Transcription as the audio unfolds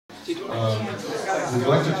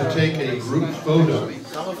neglected to take a group photo.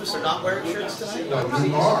 Some of us are not wearing shirts tonight. No,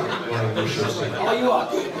 you are wearing your shirts tonight. Oh, you are.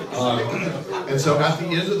 And so at the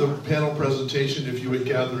end of the panel presentation, if you would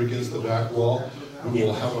gather against the back wall, we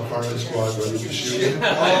will have a firing squad ready to shoot.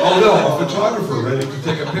 Oh no, a photographer ready to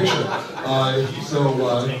take a picture.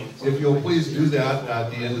 If you'll please do that at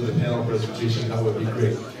the end of the panel presentation, that would be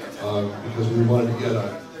great. Because we wanted to get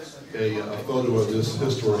a photo of this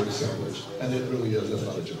historic assemblage. And it really is, that's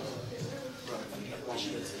not a joke.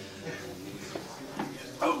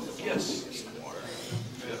 Oh, yes.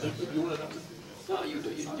 You want it? No, you're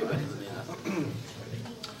better than me.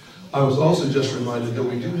 I was also just reminded that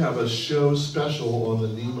we do have a show special on the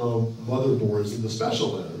Nemo motherboards, and the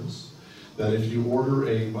special is that if you order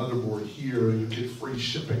a motherboard here, you get free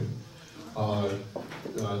shipping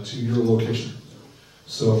to your location.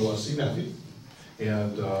 So see Matthew,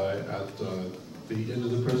 and at the end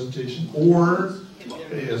of the presentation, or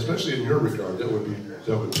especially in your regard, that would be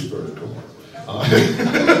very cool.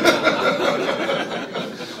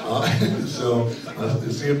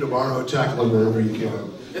 See him tomorrow, tackle him wherever you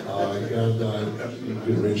can, and you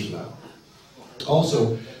can arrange for that.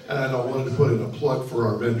 Also, and I wanted to put in a plug for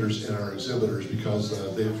our vendors and our exhibitors because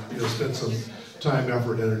they've spent some time,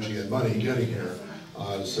 effort, energy, and money getting here.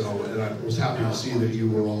 And I was happy to see that you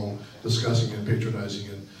were all discussing and patronizing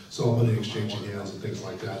and saw money exchanging hands and things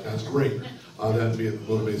like that. That's great. That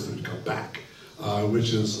motivates them to come back,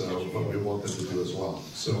 which is what we want them to do as well.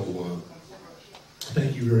 So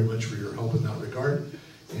thank you very much for your help in that regard.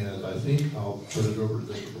 And I think I'll turn it over to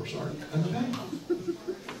Mr. Bosari.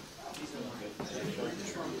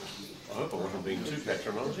 I hope I wasn't being too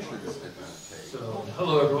patronizing. So,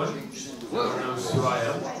 hello everyone. Everyone knows who I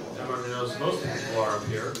am. Everyone knows most people are up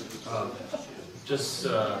here. Just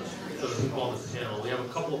for the people on the panel, we have a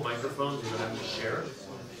couple of microphones we're going to have to share.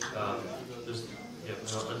 Just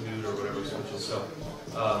unmute or whatever switches. So,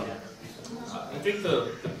 I think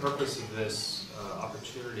the purpose of this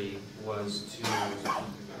opportunity was to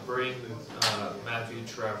bring Matthew,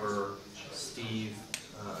 Trevor, Steve,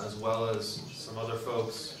 as well as some other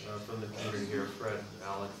folks from the community here, Fred,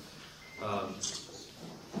 Alan,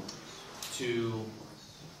 to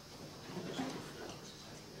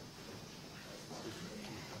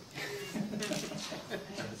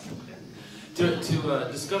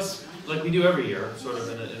discuss, like we do every year, sort of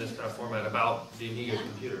in this kind of format, about the Amiga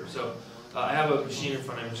computer. So I have a machine in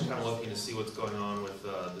front of me, just kind of looking to see what's going on with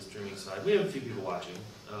the streaming side. We have a few people watching.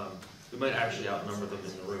 We might actually outnumber them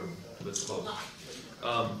in the room, but it's close.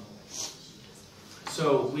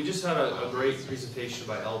 So we just had a great presentation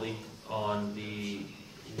by Eldee on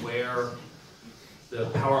where the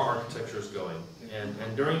power architecture is going.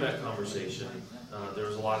 And during that conversation, there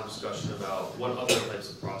was a lot of discussion about what other types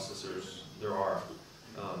of processors there are.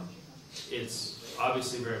 It's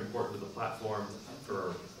obviously very important to the platform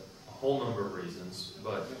for a whole number of reasons,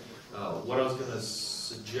 but what I was going to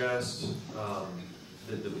suggest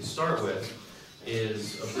that we start with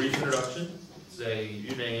is a brief introduction, say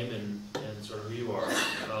your name and sort of who you are.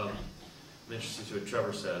 I'm interested to what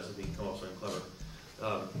Trevor says, if he can come up with something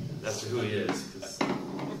clever as to who he is.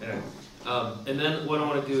 Anyway. And then what I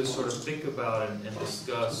want to do is sort of think about and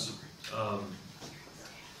discuss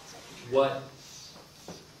what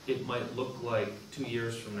it might look like 2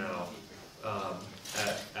 years from now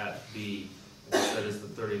at the, that is the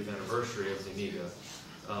 30th anniversary of the Amiga,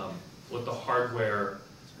 what the hardware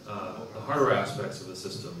aspects of the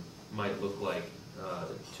system might look like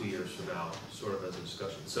 2 years from now, sort of as a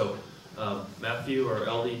discussion. So Matthew or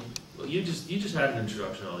Eldee, well, you just had an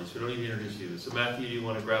introduction, Eldee, so we don't need to introduce you. So Matthew, do you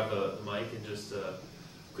want to grab the mic and just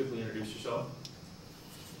quickly introduce yourself?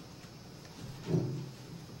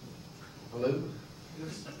 Hello.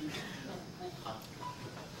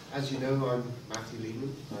 As you know, I'm Matthew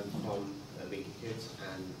Leaman. I'm from Amiga Kids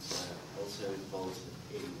and also involved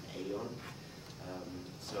in A-EON.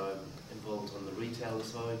 So I'm involved on the retailer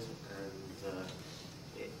side and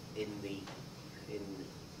in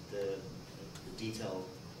the detail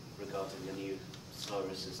regarding the new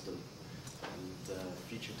Cyrus system and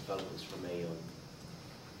future developments from A-EON.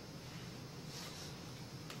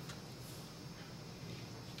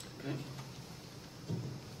 Okay.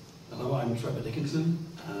 Hello, I'm Trevor Dickinson.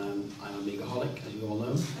 I'm an Amigaholic, as you all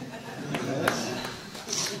know.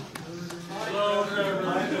 Hello, Trevor.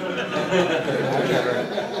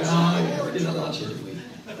 We did that last year, didn't we?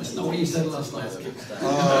 That's not what you said last night.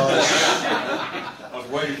 I was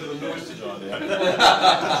waiting for the noise to join in.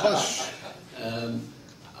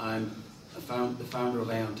 I'm the founder of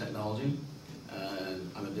A-EON Technology.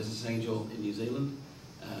 I'm a business angel in New Zealand.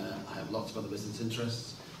 I have lots of other business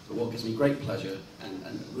interests. But what gives me great pleasure,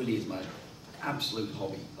 and really is my absolute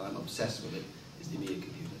hobby. I'm obsessed with it. Is the Amiga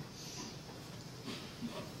computer.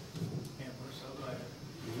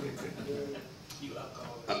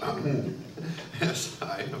 Yes,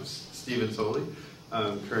 hi, I'm Stephen Solie.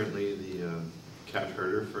 I'm currently the cat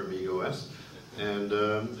herder for Amiga OS, and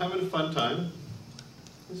having a fun time.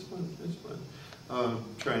 It's fun. It's fun.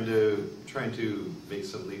 Trying to make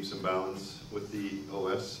some leaps and bounds with the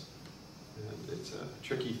OS, and it's a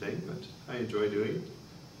tricky thing, but I enjoy doing it.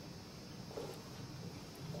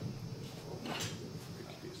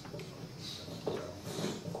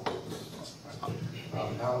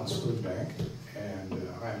 I'm Alan Squidbank, and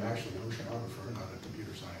I'm actually an oceanographer, not a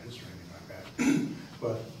computer scientist or anything like that.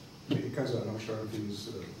 But because oceanography is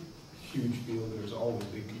a huge field, there's always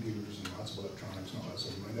big computers and lots of electronics and all that, so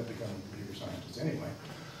you end up becoming computer scientists anyway.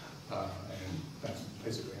 And that's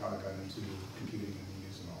basically how I got into computing and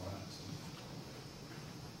Amigas and all that.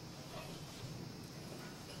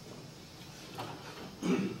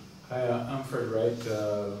 So. Hi, I'm Fred Wright,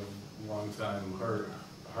 long-time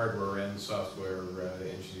hardware and software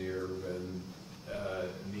engineer, and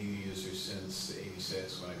Amiga user since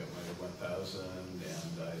 '86 when I got my 1000,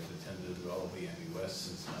 and I've attended all of the Amiwest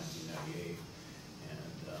since 1998,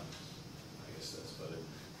 and I guess that's about it.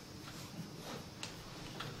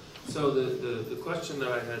 So the question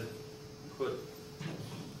that I had put,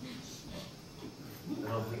 I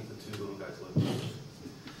don't think the two little guys live.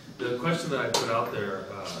 The question that I put out there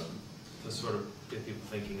to sort of get people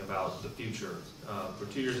thinking about the future. We're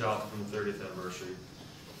 2 years out from the 30th anniversary,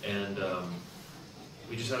 and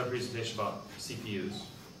we just had a presentation about CPUs.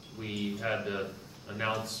 We had an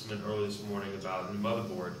announcement early this morning about a new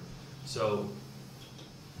motherboard. So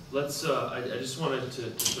let's, I just wanted to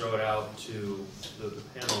throw it out to the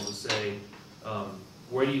panel to say,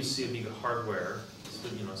 where do you see Amiga hardware,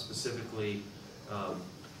 specifically,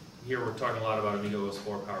 here we're talking a lot about Amiga OS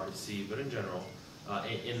 4 PowerPC, but in general,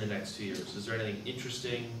 in the next 2 years. Is there anything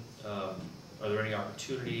interesting? Are there any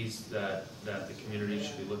opportunities that the community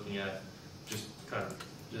should be looking at? Just kind of,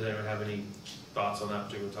 does anyone have any thoughts on that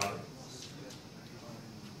particular topic?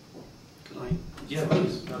 Can I? Yeah,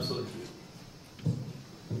 please, absolutely.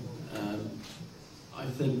 I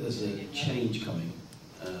think there's a change coming.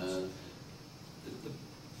 The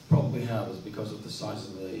problem we have is because of the size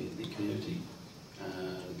of the community,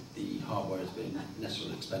 the hardware has been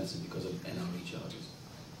necessarily expensive because of NRE charges.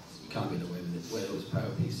 So you can't get away with it, whether it was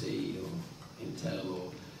PowerPC or Intel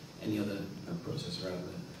or any other processor out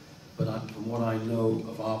there. But from what I know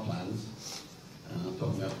of our plans, I'm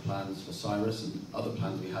talking about plans for Cyrus and other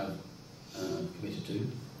plans we have committed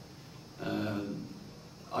to,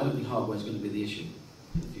 I don't think hardware is going to be the issue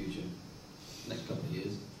in the future, next couple of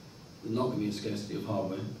years. There's not going to be a scarcity of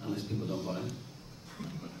hardware unless people don't buy it.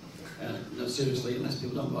 No, seriously, unless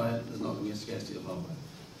people don't buy it, there's not going to be a scarcity of hardware.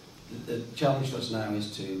 The challenge for us now is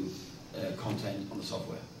to content on the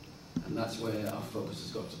software, and that's where our focus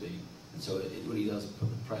has got to be. And so it really does put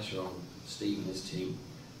the pressure on Steve and his team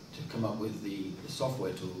to come up with the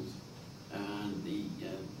software tools and the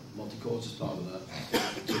multi-cores as part of that,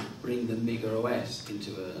 to bring the Amiga OS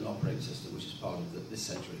into an operating system, which is part of this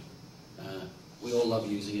century. We all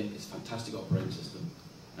love using it. It's a fantastic operating system.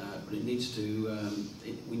 But it needs to,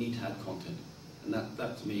 we need to add content. And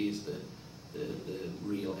that to me is the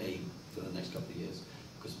real aim for the next couple of years.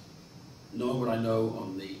 Because knowing what I know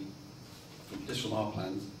from our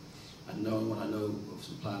plans, and knowing what I know of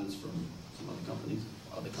some plans from some other companies,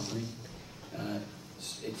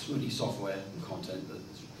 it's really software and content that is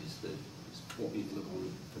what we need to look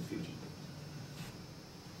on for the future.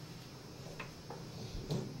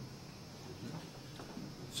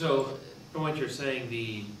 So, from what you're saying,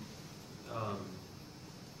 the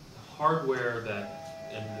hardware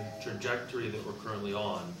and the trajectory that we're currently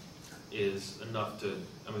on is enough to,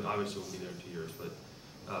 I mean, obviously we'll be there in 2 years, but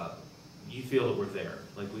you feel that we're there.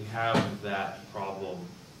 Like we have that problem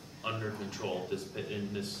under control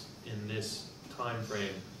in this time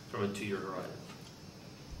frame from a 2-year horizon.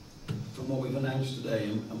 From what we've announced today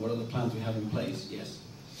and what other plans we have in place, yes.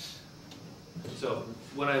 So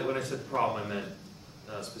when I said problem, I meant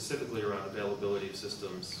specifically around availability of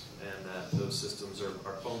systems, and that those systems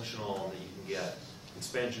are functional, and that you can get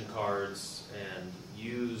expansion cards and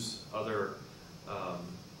use other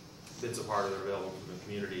bits of hardware available from the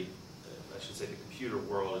community, I should say the computer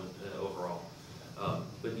world overall.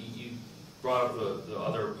 But you brought up the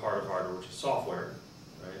other part of hardware, which is software,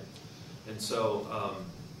 right? And so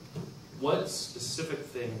what specific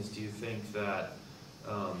things do you think that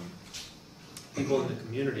people in the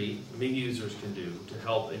community, Amiga users, can do to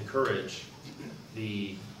help encourage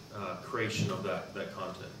the creation of that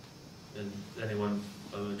content? And anyone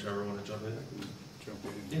other than Trevor want to jump in? Jump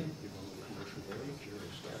in. Yeah. Very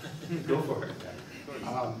curious stuff. Go for it.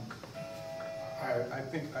 I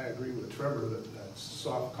think I agree with Trevor that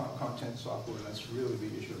content software, that's really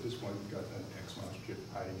the issue at this point. We've got that XMOS chip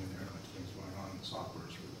hiding in there and much things going on. The software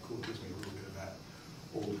is really cool. It gives me a little bit of that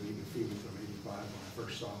old Amiga feeling from '85 when I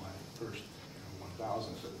first saw my first 1000.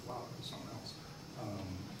 I said, wow, it's something else.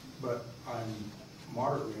 But I'm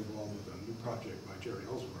moderately involved with a new project by Jerry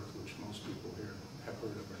Ellsworth, which most people here have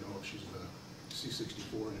heard of or know of. She's the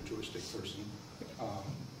C64 and a joystick person,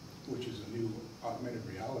 which is a new augmented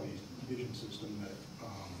reality vision system that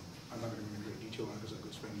I'm not going to go into great detail on because I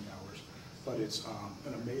could spend hours. But it's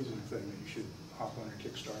an amazing thing that you should hop on your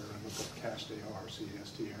Kickstarter and look up CAST-AR,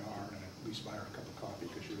 C-A-S-T-A-R, and at least buy her a cup of coffee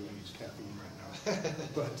because she really needs caffeine right now.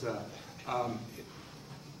 But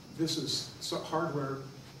this is hardware,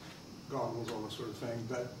 goggles, all this sort of thing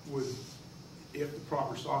that would, if the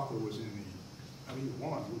proper software was in the Amiga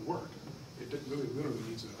would work. It really literally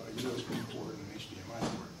needs a USB port and an HDMI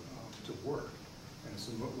port to work. And it's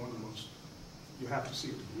one of the most, you have to see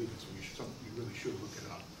it to believe it, so you really should look it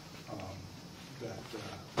up.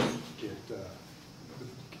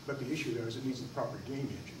 But the issue there is it needs the proper game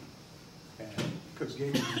engine. And because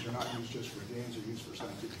game engines are not used just for games, they're used for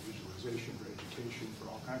scientific visualization, for education, for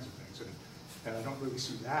all kinds of things. And I don't really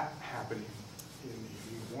see that happening in the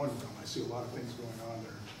Amiga 1 realm. I see a lot of things going on that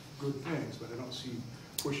are good things, but I don't see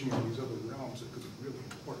pushing in these other realms that could be really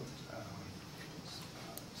important.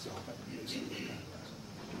 So that's basically kind of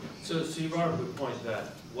that. So you brought up a good point that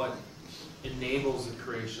what enables the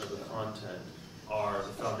creation of the content are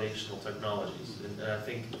the foundational technologies. And I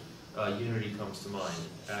think Unity comes to mind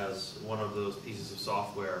as one of those pieces of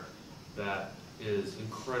software that is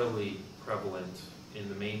incredibly prevalent in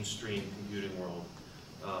the mainstream computing world,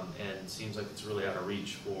 and seems like it's really out of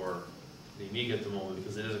reach for the Amiga at the moment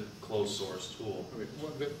because it is a closed source tool. I mean,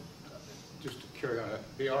 just to carry on,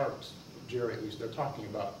 they are, Jerry at least, they're talking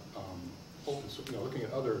about open, looking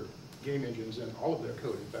at other game engines, and all of their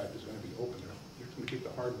code, in fact, is going to be open. They're going to keep the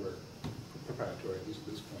hardware proprietary, at least at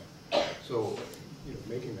this point. So,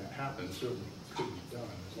 making that happen certainly could be done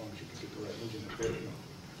as long as you can get the right engine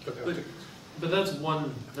there. But that's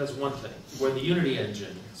one thing. Where the Unity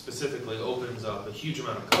engine specifically opens up a huge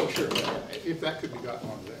amount of code. Oh, sure. If that could be gotten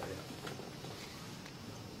on there,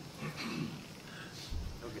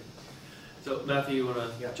 Okay. So Matthew, you want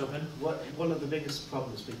to jump in? One of the biggest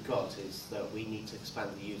problems we've got is that we need to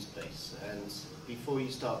expand the user base, and before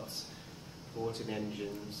you start porting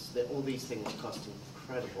engines, all these things cost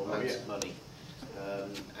incredible amounts of money,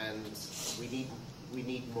 and we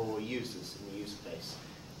need more users in the user base.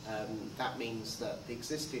 That means that the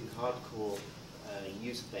existing hardcore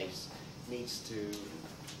user base needs to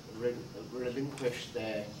relinquish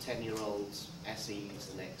their 10-year-old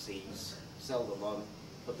SEs and XEs, sell them on,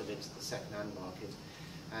 put them into the second-hand market,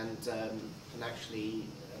 and actually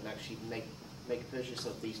make a purchase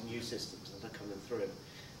of these new systems that are coming through.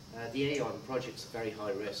 The A-EON projects are very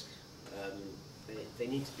high risk. They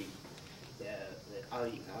need to be. Our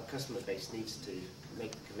customer base needs to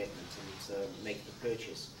make the commitment and make the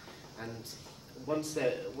purchase. And once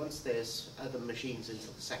there's other machines into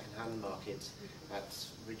the second-hand market at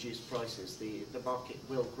reduced prices, the market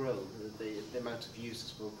will grow. The amount of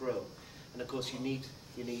users will grow, and of course you need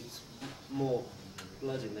more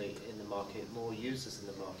blood in the market, more users in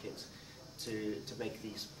the market to make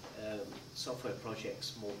these software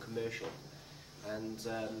projects more commercial. And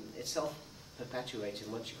it's self-perpetuating.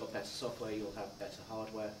 Once you've got better software, you'll have better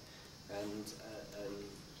hardware, and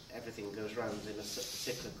everything goes round in a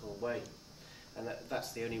cyclical way. And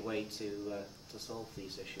that's the only way to solve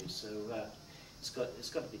these issues. So it's got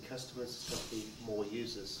to be customers, it's got to be more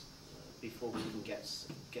users before we even get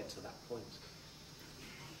to that point.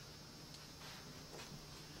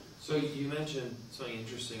 So you mentioned something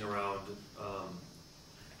interesting around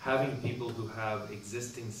having people who have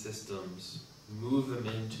existing systems move them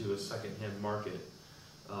into a second-hand market.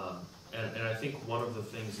 And I think one of the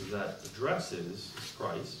things that addresses is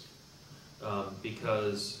price,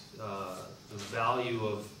 because the value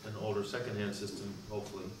of an older second-hand system,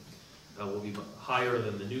 hopefully, will be higher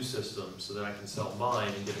than the new system, so that I can sell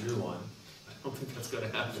mine and get a new one. I don't think that's going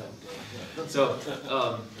to happen. So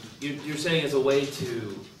you're saying as a way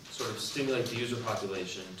to sort of stimulate the user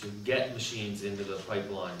population to get machines into the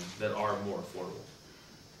pipeline that are more affordable.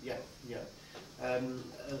 Yeah.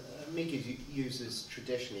 Amiga users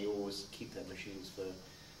traditionally always keep their machines for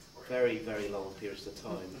very, very long periods of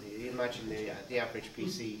time. You imagine the average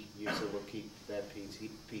PC user will keep their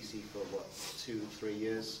PC for, 2-3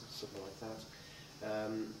 years, something like that.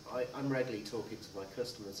 I'm regularly talking to my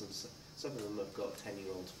customers, and some of them have got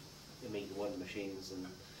 10-year-old Amiga 1 machines and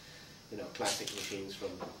classic machines from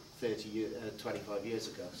 25 years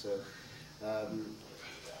ago. So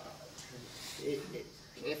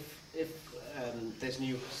if there's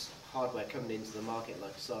new hardware coming into the market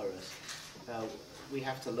like Cyrus, we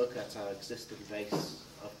have to look at our existing base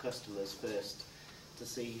of customers first to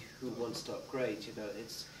see who wants to upgrade. You know,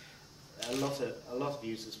 it's a lot of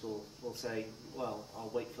users will say, well,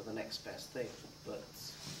 I'll wait for the next best thing, but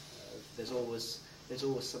there's always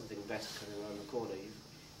something better coming around the corner.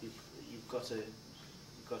 You've got to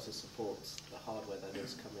support the hardware that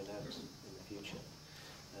is coming out in the future,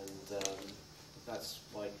 and that's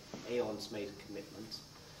why A-EON's made a commitment.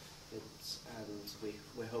 And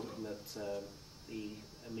we're hoping that the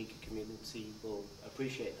Amiga community will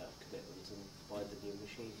appreciate that commitment and buy the new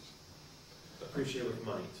machines. Appreciate with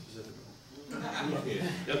money specifically.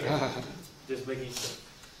 Okay, just making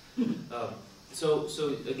sure. So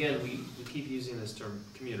again, we keep using this term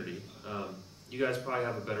community. You guys probably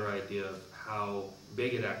have a better idea of how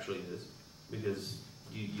big it actually is, because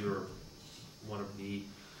you're one of the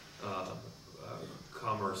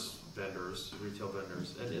commerce vendors, retail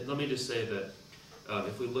vendors. And let me just say that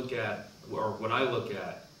if we look at, or when I look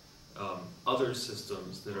at other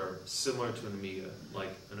systems that are similar to an Amiga,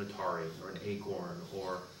 like an Atari or an Acorn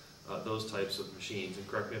or those types of machines, and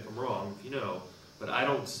correct me if I'm wrong, if you know, but I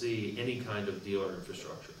don't see any kind of dealer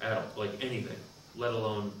infrastructure at all, like anything, let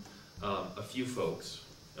alone a few folks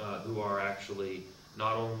who are actually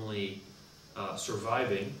not only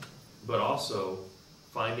surviving, but also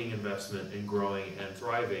finding investment and growing and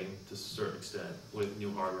thriving to a certain extent with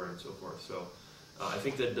new hardware and so forth. So I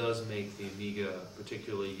think that does make the Amiga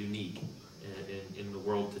particularly unique in the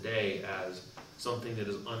world today as something that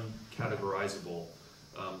is uncategorizable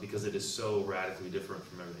because it is so radically different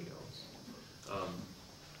from everything else.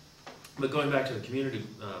 But going back to the community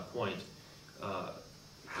point,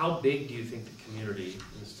 how big do you think the community,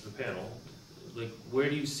 this is the panel, like where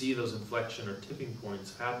do you see those inflection or tipping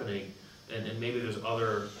points happening? And maybe there's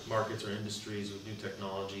other markets or industries with new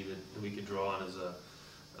technology that we could draw on as a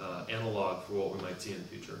analog for what we might see in the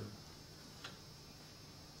future.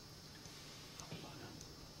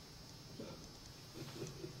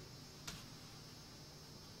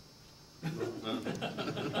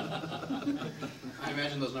 I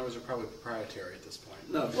imagine those numbers are probably proprietary at this point.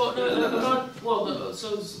 No. Well, no.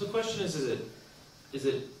 So the question is it?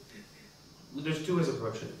 There's two ways of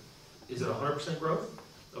approaching it. Is it 100% growth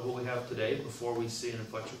of what we have today before we see an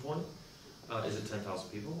inflection point? Is it 10,000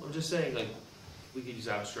 people? I'm just saying, like, we could use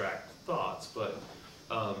abstract thoughts, but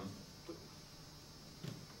I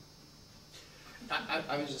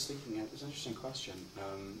was just thinking, it's an interesting question.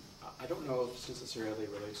 I don't know if this necessarily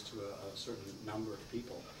relates to a certain number of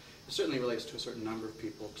people. It certainly relates to a certain number of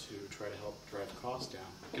people to try to help drive costs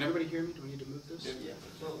down. Can everybody hear me? Do we need to move this? Yeah.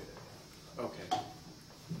 Okay.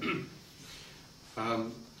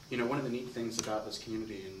 You know, one of the neat things about this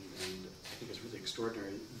community, and I think it's really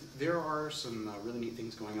extraordinary, there are some really neat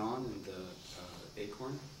things going on in the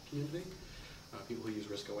Acorn community, people who use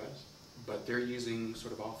RISC OS, but they're using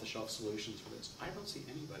sort of off-the-shelf solutions for this. I don't see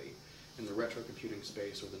anybody in the retro computing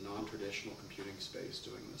space or the non-traditional computing space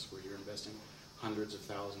doing this, where you're investing hundreds of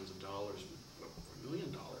thousands of dollars, or $1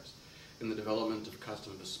 million, in the development of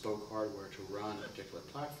custom bespoke hardware to run a particular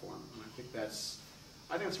platform. And I think that's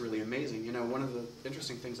really amazing. You know, one of the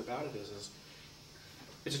interesting things about it is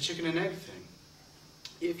it's a chicken and egg thing.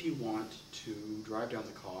 If you want to drive down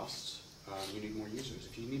the costs, you need more users.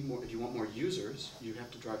 If you want more users, you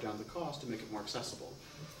have to drive down the cost to make it more accessible.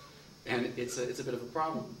 And it's a bit of a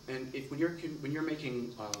problem. And when you're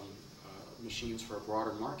making machines for a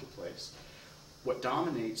broader marketplace, what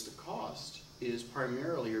dominates the cost is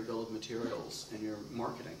primarily your bill of materials and your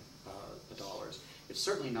marketing dollars. It's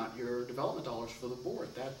certainly not your development dollars for the board.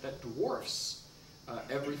 That dwarfs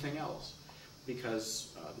everything else,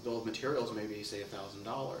 because the bill of materials may be, say,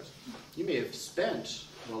 $1,000. You may have spent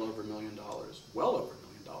well over $1 million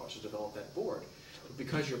to develop that board. But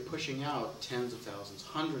because you're pushing out tens of thousands,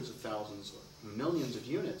 hundreds of thousands, millions of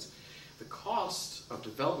units, the cost of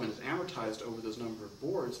development is amortized over those number of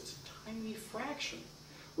boards. It's a tiny fraction.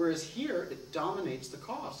 Whereas here, it dominates the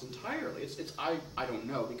cost entirely. I don't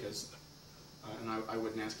know, because, and I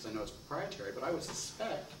wouldn't ask because I know it's proprietary, but I would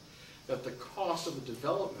suspect that the cost of the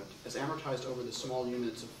development, as amortized over the small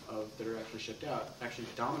units that are actually shipped out, actually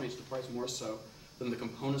dominates the price more so than the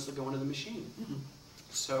components that go into the machine.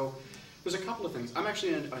 So there's a couple of things. I'm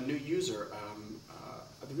actually a new user.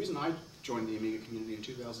 The reason I joined the Amiga community in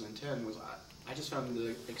 2010 was I just found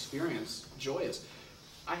the experience joyous.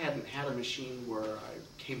 I hadn't had a machine where I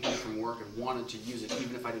came home from work and wanted to use it,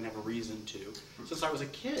 even if I didn't have a reason to, since I was a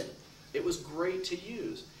kid. It was great to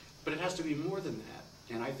use, but it has to be more than that.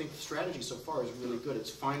 And I think the strategy so far is really good. It's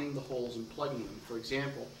finding the holes and plugging them. For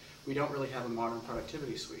example, we don't really have a modern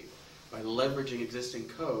productivity suite. By leveraging existing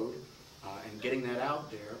code and getting that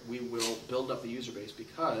out there, we will build up the user base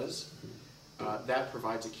because that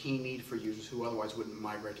provides a key need for users who otherwise wouldn't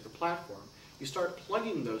migrate to the platform. You start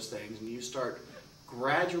plugging those things and you start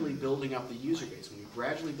gradually building up the user base. When you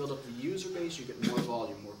gradually build up the user base, you get more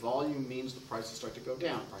volume. More volume means the prices start to go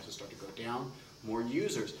down. Prices start to go down, more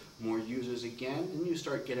users again, and you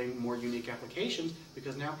start getting more unique applications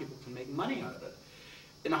because now people can make money out of it.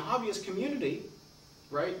 In a hobbyist community,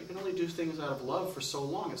 right, you can only do things out of love for so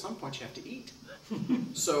long. At some point you have to eat.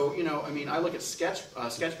 So, you know, I mean, I look at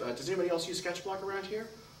does anybody else use Sketchblock around here?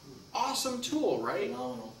 Awesome tool, right?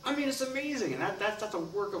 Phenomenal. I mean, it's amazing, and that's a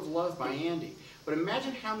work of love by Andy. But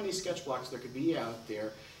imagine how many Sketchblocks there could be out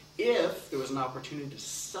there if there was an opportunity to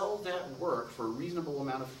sell that work for a reasonable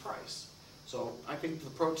amount of price. So I think the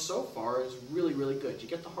approach so far is really, really good. You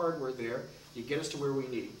get the hardware there, you get us to where we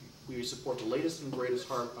need. We support the latest and greatest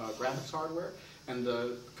graphics hardware, and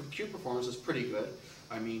the compute performance is pretty good.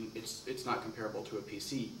 I mean, it's not comparable to a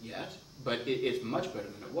PC yet, but it's much better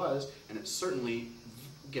than it was, and it's certainly,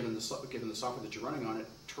 given the software that you're running on it,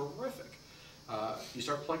 terrific. You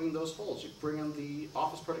start plugging those holes. You bring in the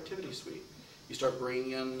Office Productivity Suite. You start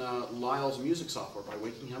bringing in Lyle's music software by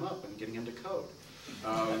waking him up and getting him to code. I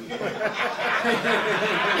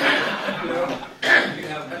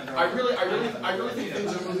really think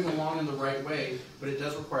things are moving along in the right way, but it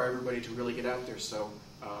does require everybody to really get out there. So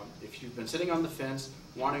if you've been sitting on the fence,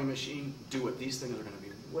 wanting a machine, do it. These things are going to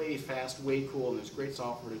be way fast, way cool, and there's great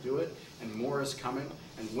software to do it, and more is coming.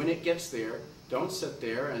 And when it gets there, don't sit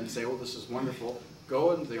there and say, oh, this is wonderful.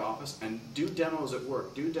 Go into the office and do demos at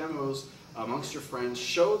work. Do demos amongst your friends.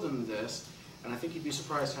 Show them this. And I think you'd be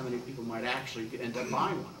surprised how many people might actually end up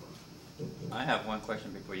buying one of them. I have one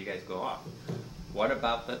question before you guys go off. What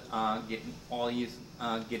about the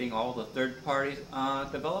getting all the third-party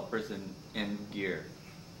developers in gear,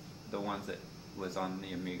 the ones that was on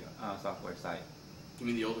the Amiga software side? You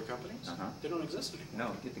mean the older companies? Uh-huh. They don't exist anymore.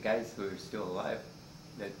 No, get the guys who are still alive.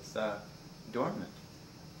 That's dormant.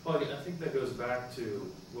 Well, I think that goes back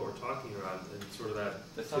to what we're talking about and sort of that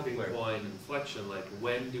The tipping software. point inflection. Like,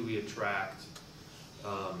 when do we attract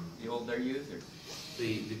The older users.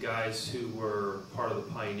 the guys who were part of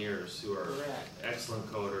the pioneers, who are Correct.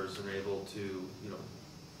 excellent coders and able to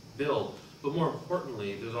build? But more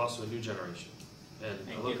importantly, there's also a new generation. And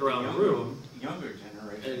I And look get around the room, younger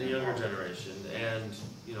generation. and the younger generation, and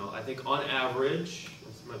I think on average,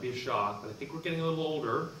 this might be a shock, but I think we're getting a little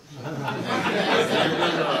older.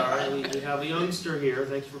 We have a youngster here.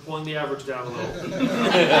 Thank you for pulling the average down a little.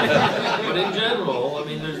 But in general, I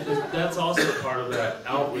mean, that's also part of that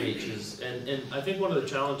outreach. And I think one of the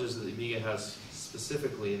challenges that the Amiga has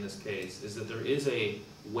specifically in this case is that there is a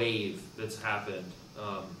wave that's happened,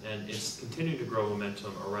 and it's continuing to grow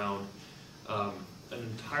momentum around an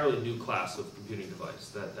entirely new class of computing device,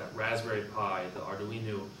 that Raspberry Pi, the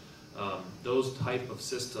Arduino, those type of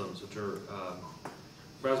systems, which are,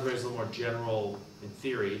 Raspberry is a little more general in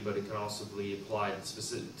theory, but it can also be applied to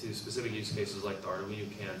specific use cases like the Arduino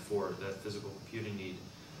can for that physical computing need.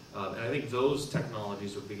 And I think those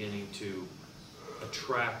technologies are beginning to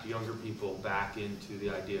attract younger people back into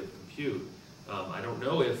the idea of compute. I don't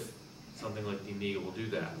know if something like the Amiga will do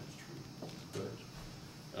that. But,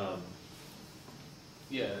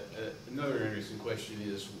 Yeah, another interesting question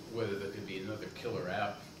is whether there could be another killer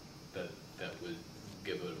app that would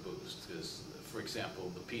give it a boost. Because, for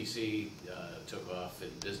example, the PC took off in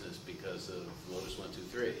business because of Lotus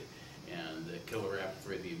 1-2-3, and the killer app for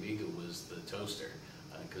the Amiga was the toaster.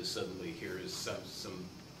 Because suddenly here is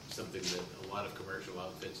something that a lot of commercial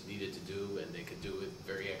outfits needed to do, and they could do it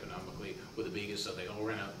very economically with Amigas, so they all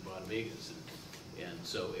ran out and bought Amigas. And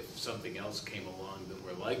so if something else came along that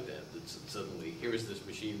were like that suddenly, here's this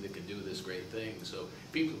machine that can do this great thing. So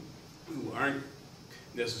people who aren't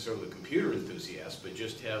necessarily computer enthusiasts, but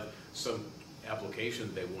just have some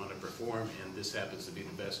application they want to perform, and this happens to be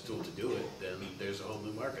the best tool to do it, then there's a whole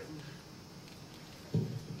new market.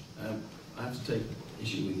 I have to take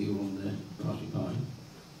issue with you on the Raspberry Pi.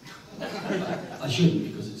 I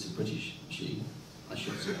shouldn't, because it's a British machine. I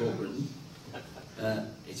should support Britain.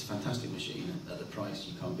 It's a fantastic machine at a price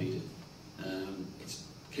you can't beat it.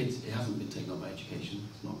 It hasn't been taken up by education.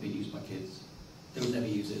 It's not being used by kids. They would never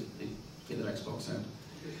use it. They get their Xbox out.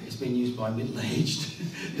 It's been used by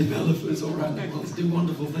middle-aged developers all around the world to do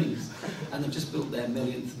wonderful things. And they've just built their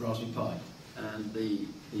millionth Raspberry Pi. And the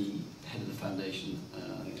head of the foundation,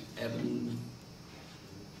 Evan,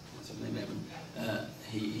 what's his name, Evan?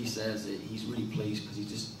 He says that he's really pleased because he's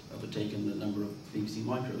just overtaken the number of BBC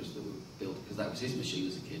Micros that were built, because that was his machine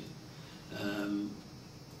as a kid.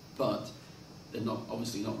 But they're not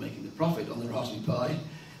obviously not making the profit on the Raspberry Pi,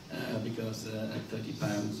 because at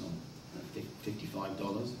 £30 or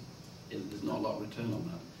 $55, there's not a lot of return on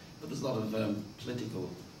that. But there's a lot of political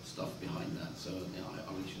stuff behind that, so I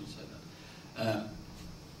really shouldn't say that.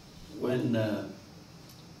 When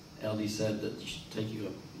Eldee said that you should take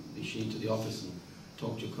your machine to the office and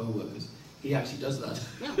talk to your co-workers, he actually does that.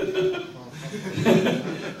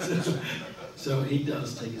 so he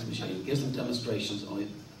does take his machine, gives them demonstrations on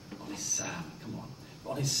his SAM, come on,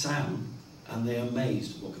 on his SAM, and they're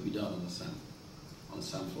amazed what can be done on a SAM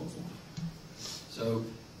 440. So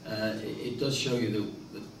it does show you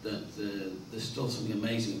that there's still something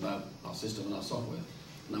amazing about our system and our software.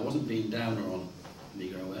 And I wasn't being downer on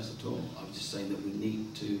Amiga OS at all. I was just saying that we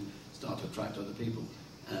need to start to attract other people.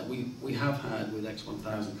 We have had, with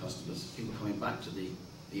X1000 customers, people coming back to the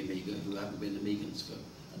Amiga who haven't been Amigans for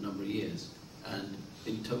a number of years and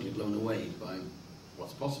been totally blown away by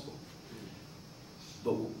what's possible.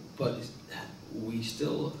 But we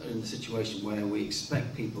still are in the situation where we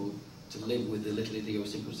expect people to live with the little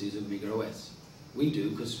idiosyncrasies of Amiga OS. We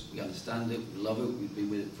do, because we understand it, we love it, we've been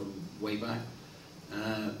with it from way back,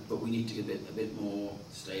 but we need to get a bit more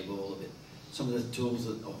stable, some of the tools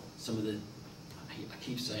that, I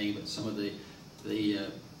keep saying, but some of the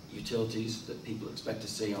utilities that people expect to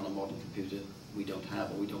see on a modern computer, we don't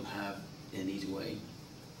have, or we don't have in an easy way.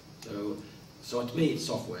 So to me, it's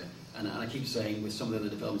software, and I keep saying with some of the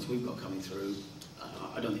developments we've got coming through,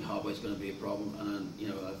 I don't think hardware is going to be a problem, and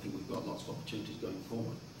I think we've got lots of opportunities going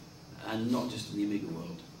forward, and not just in the Amiga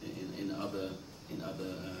world, in other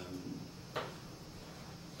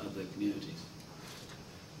communities.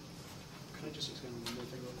 Can I just explain one more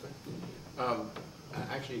thing real quick?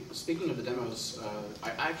 Actually, speaking of the demos,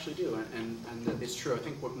 I actually do, and it's true. I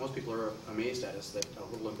think what most people are amazed at is that a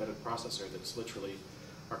little embedded processor that's literally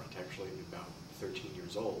architecturally about 13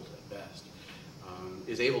 years old at best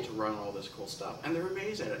is able to run all this cool stuff, and they're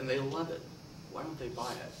amazed at it, and they love it. Why don't they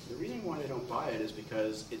buy it? The reason why they don't buy it is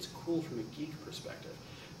because it's cool from a geek perspective,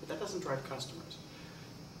 but that doesn't drive customers.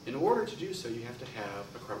 In order to do so, you have to have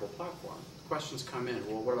a credible platform. Questions come in,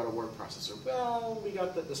 well, what about a word processor? Well, we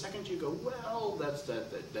got the second you go, well, that's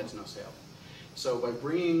no sale. So by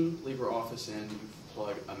bringing LibreOffice in, you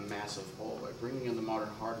plug a massive hole. By bringing in the modern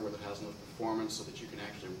hardware that has enough performance so that you can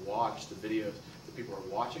actually watch the videos that people are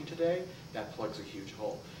watching today, that plugs a huge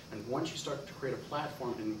hole. And once you start to create a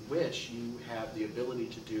platform in which you have the ability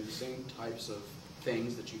to do the same types of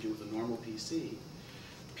things that you do with a normal PC,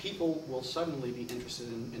 people will suddenly be interested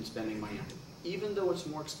in spending money on it, even though it's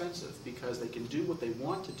more expensive, because they can do what they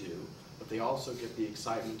want to do, but they also get the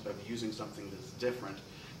excitement of using something that's different.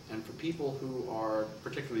 And for people who are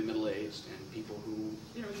particularly middle-aged and people who,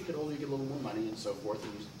 as you get older, you get a little more money and so forth,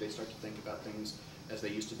 and they start to think about things as they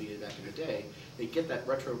used to be back in the day, they get that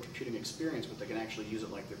retro computing experience, but they can actually use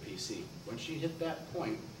it like their PC. Once you hit that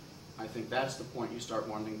point, I think that's the point you start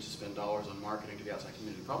wanting to spend dollars on marketing to the outside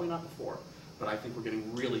community. Probably not before, but I think we're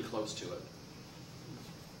getting really close to it.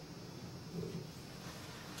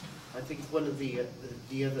 I think one of the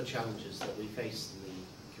other challenges that we face in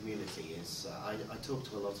the community is I talk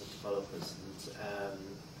to a lot of developers, and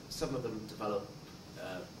some of them develop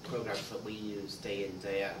programs that we use day in,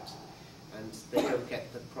 day out, and they don't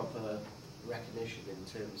get the proper recognition in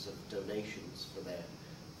terms of donations for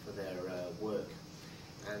their work,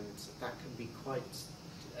 and that can be quite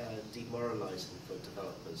demoralizing for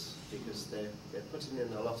developers, because they're putting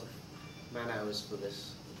in a lot of man hours for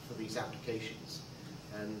these applications,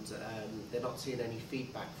 and they're not seeing any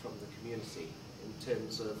feedback from the community in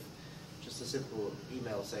terms of just a simple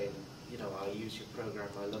email saying, I use your program,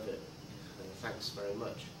 I love it, thanks very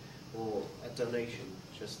much, or a donation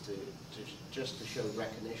just to show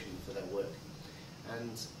recognition for their work.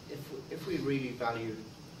 And if we really value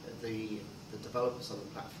the developers on the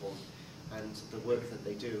platform and the work that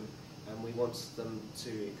they do, and we want them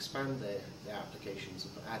to expand their applications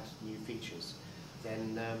and add new features,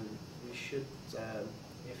 then we should,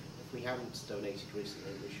 if we haven't donated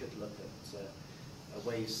recently, we should look at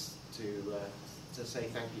ways to say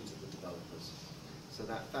thank you to the developers. So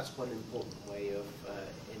that's one important way of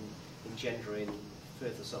engendering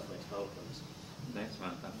further software development. Next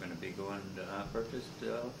month I'm going to be going to purchase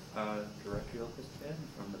directory Office 10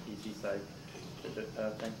 from the PC side to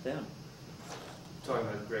thank them. Talking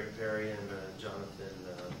about Greg Perry and Jonathan,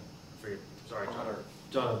 Jonathan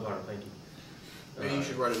Potter, thank you. Maybe you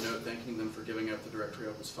should write a note thanking them for giving up the directory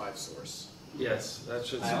Office 5 source. Yes, that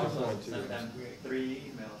should I be the also point too. sent them 3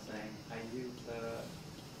 emails saying I use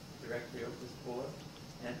directory Office 4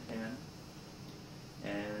 and 10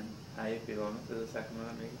 and I belong to the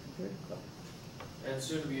Sacramento Amiga Computer Club. And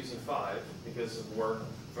soon to be using 5 because of work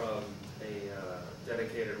from a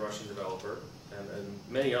dedicated Russian developer and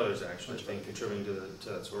many others actually, I think, contributing to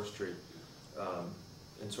that source tree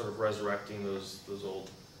and sort of resurrecting those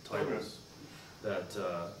old titles that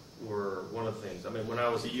were one of the things. I mean, when I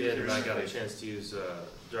was a kid and I got a chance to use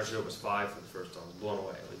Directory Opus 5 for the first time, I was blown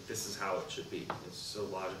away. Like, this is how it should be. It's so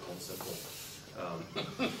logical and simple.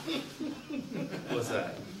 What's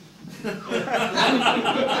that?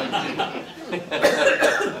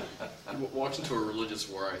 Walked into a religious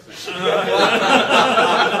war, I think.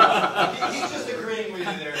 He's just agreeing with you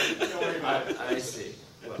there. Don't worry about it. I see.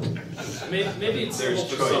 Well, maybe it's simple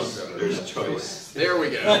for some. There's choice. There we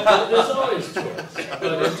go. There's always choice.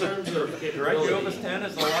 But in terms of Directory capability, Opus 10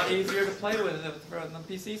 is a lot easier to play with on the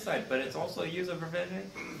PC side, but it's also user provisioning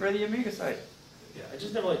for the Amiga side. yeah, I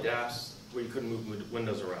just never liked apps where you couldn't move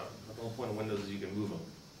windows around. The whole point of Windows is you can move them.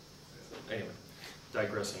 So, anyway,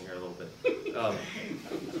 digressing here a little bit.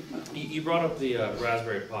 You brought up the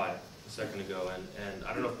Raspberry Pi a second ago, and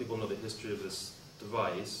I don't know if people know the history of this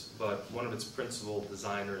device, but one of its principal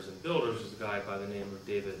designers and builders was a guy by the name of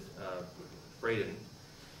David Braden,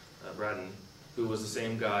 who was the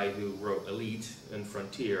same guy who wrote Elite and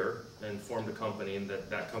Frontier and formed a company, and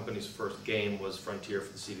that company's first game was Frontier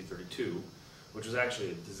for the CV32, which was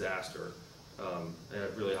actually a disaster. I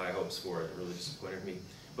had really high hopes for it. It really disappointed me.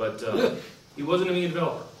 But he was an Amiga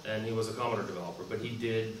developer, and he was a Commodore developer, but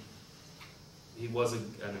he was an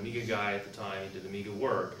Amiga guy at the time. He did Amiga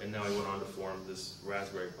work, and now he went on to form this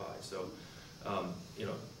Raspberry Pi. So, you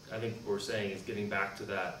know, I think what we're saying is getting back to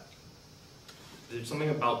that. There's something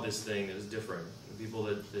about this thing that is different. The people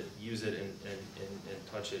that use it and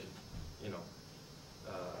touch it, you know,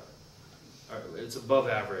 it's above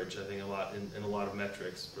average, I think, in a lot of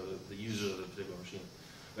metrics for the user of the particular machine.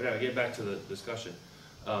 But anyway, get back to the discussion.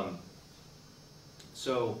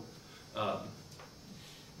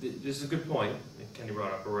 This is a good point that Kenny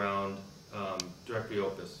brought up around Directory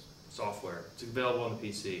Opus software. It's available on the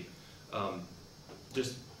PC.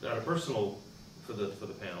 Just out of personal, for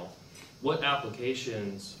the panel, what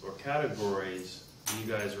applications or categories do you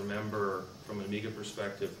guys remember from an Amiga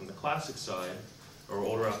perspective, from the classic side, or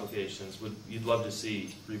older applications, you'd love to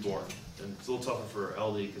see reborn? And it's a little tougher for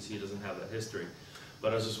Eldee because he doesn't have that history.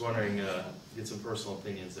 But I was just wondering, get some personal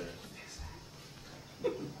opinions there.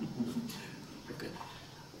 Okay.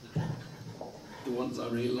 The ones I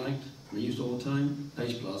really liked, and I used all the time,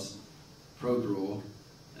 Page Plus, Pro Draw,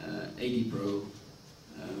 AD Pro,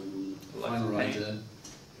 Final Writer,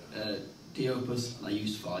 D-Opus, and I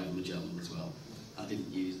used 5 in Magellan as well. I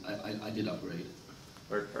didn't use, I did upgrade.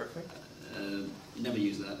 Word Perfect? Never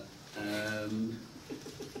used that.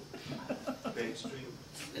 Page Stream.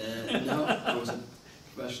 No, I was a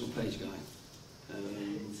professional page guy.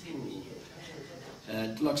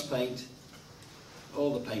 Deluxe Paint,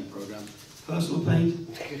 all the paint programs. Personal Paint.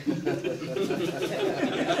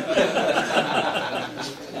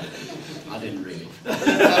 I didn't really.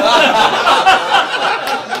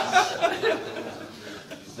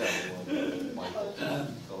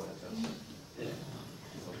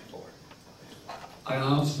 I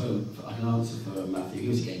can answer for Matthew. He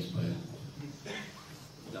was a games player.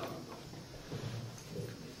 No.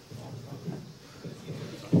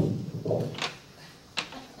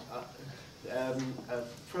 A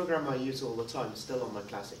program I use all the time, still on my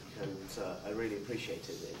classic, and I really appreciate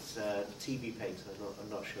it. It's TV Paint. I'm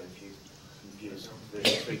not sure if you've used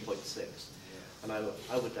version 3.6, and I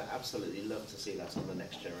would absolutely love to see that on the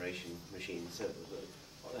next generation machine. So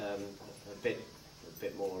a bit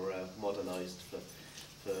more modernised for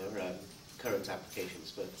current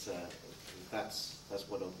applications, but that's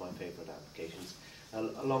one of my favourite applications,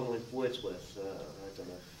 along with Wordsworth. I don't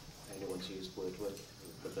know if anyone's used Wordsworth,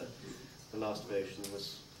 but the last version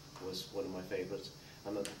was one of my favourites,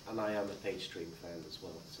 and I am a page stream fan as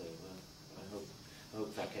well. So I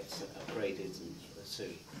hope that gets upgraded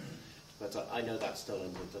soon. But I know that's still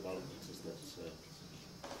under development, isn't it? So,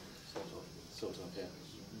 sort of, yeah.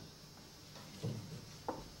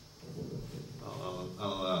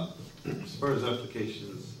 As far as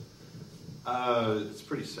applications, it's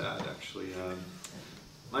pretty sad actually.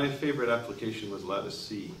 My favorite application was Lattice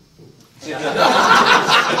C. So,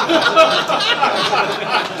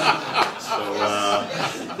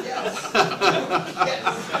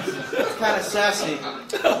 It's kind of sassy.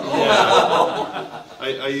 Yeah.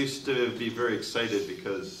 I used to be very excited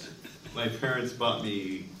because my parents bought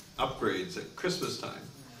me upgrades at Christmas time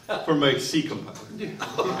for my C compiler,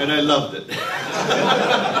 and I loved it.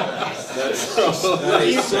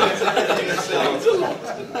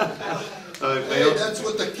 Hey, that's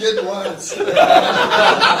what the kid wants.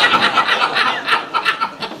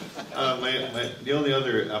 The only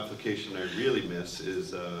other application I really miss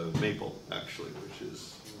is Maple, actually, which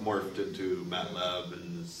is morphed into MATLAB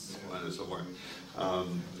and so on and so forth.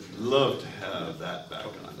 Love to have that back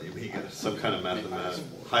on the Amiga, some kind of mathematics,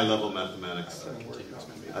 high-level mathematics.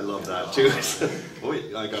 I love that too. Oh,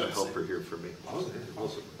 wait, I got a helper here for me.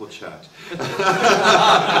 We'll chat.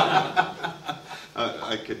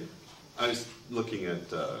 I was looking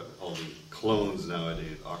at all the clones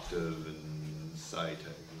nowadays, Octave and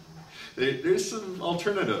SciTech. There's some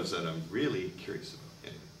alternatives that I'm really curious about.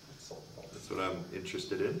 Anyway, that's what I'm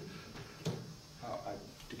interested in.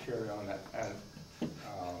 To carry on that,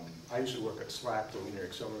 I used to work at SLAC, the Linear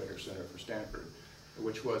Accelerator Center for Stanford,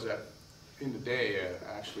 which was in the day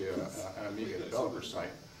actually an Amiga developer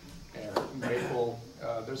site. And Maple,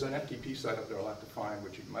 there's an FTP site up there I'll have to find,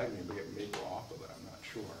 which you might even get Maple off of it, I'm not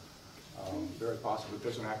sure. Very possible.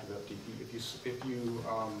 There's an active FTP. If you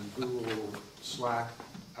Google SLAC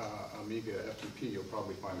Amiga FTP, you'll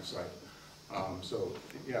probably find the site. So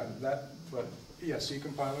yeah, C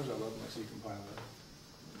compilers. I love my C compiler.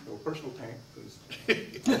 So personal paint, because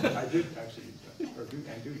I did actually use that, or do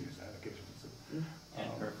use that occasionally. So, And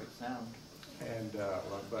perfect sound. And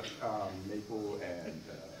Maple and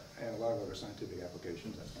a lot of other scientific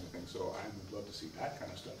applications, that kind of thing. So I would love to see that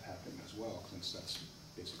kind of stuff happen as well, since that's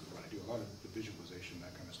basically what I do. A lot of the visualization,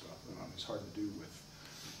 that kind of stuff, it's hard to do with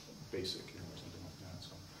BASIC, or something like that.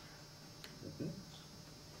 So.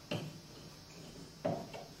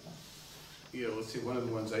 Yeah, let's see, one of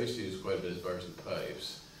the ones I used to use quite a bit is bars and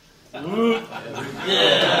pipes. Another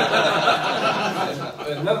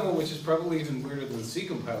one, which is probably even weirder than the C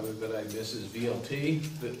compiler that I miss, is VLT,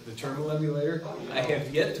 the terminal emulator. I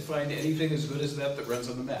have yet to find anything as good as that runs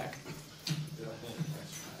on the Mac.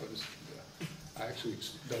 I actually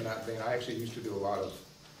done that thing. I actually used to do a lot of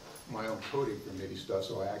my own coding for MIDI stuff,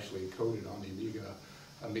 so I actually coded on the Amiga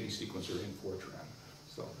a MIDI sequencer in Fortran.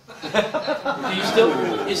 So. Do you still?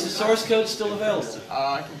 Is the source code still available?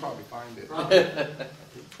 I can probably find it.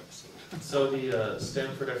 So the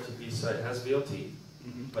Stanford FTP site has VLT,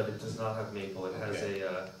 but it does not have Maple. It has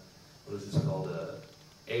a what is this called?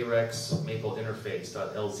 AREX Maple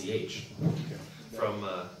Interface.lzh from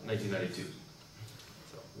 1992.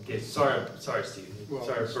 Okay, sorry, Steve. Well,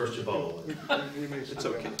 sorry, first your bubble. It's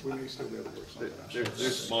okay. We may still be able to work something out.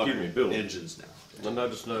 There's modern build engines now. I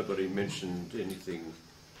noticed nobody mentioned anything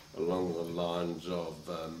along the lines of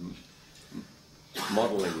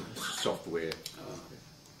modeling software.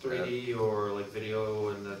 3D or like video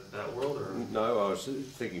in that world, or No, I was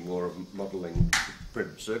thinking more of modeling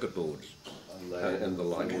printed circuit boards and the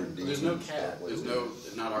like. There's no CAD. There's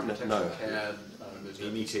not architectural CAD. There's no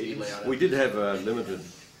PCB layout. We did have a limited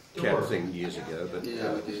CAD thing years ago, but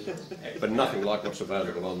but nothing like what's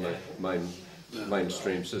available on the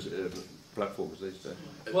mainstream platforms these days.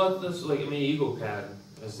 well, that's like Eagle CAD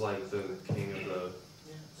is like the king of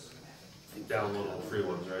the downloadable free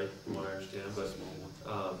ones, right? From what I understand, but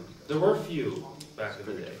there were a few back in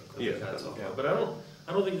the day. CAD software, but I don't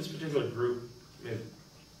think this particular group. Maybe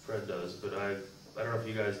Fred does, but I don't know if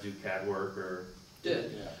you guys do CAD work or. Yeah.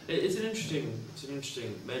 It's an interesting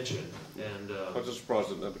mention, and I was just surprised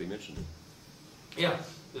that nobody mentioned it. yeah.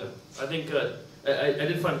 I think I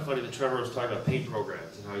did find it funny that Trevor was talking about paint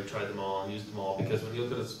programs and how he tried them all and used them all, because when you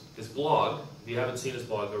look at his blog, if you haven't seen his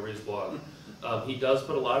blog, go read his blog. He does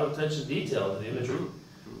put a lot of attention to detail in the imagery.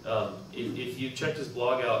 If you checked his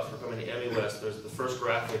blog out for coming to Amiwest, the first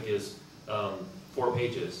graphic is 4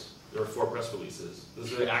 pages. There are 4 press releases.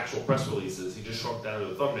 Those are the actual press releases. He just shrunk down to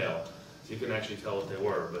a thumbnail, so you couldn't actually tell what they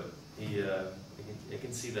were. But I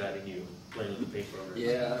can see that in you playing with the paint program.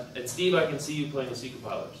 Yeah. And Steve, I can see you playing with C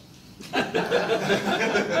compilers.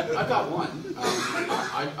 I've got one.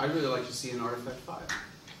 I really like to see an Artifact 5.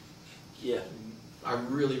 Yeah. I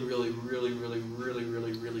really wouldn't.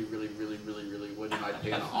 I'd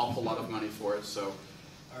pay an awful lot of money for it. So,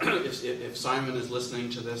 if Simon is listening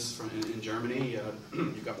to this from in Germany,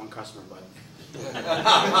 you've got one customer, bud.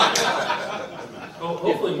 Oh,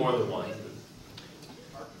 hopefully more than one.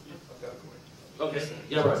 Okay.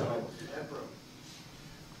 Yeah, right.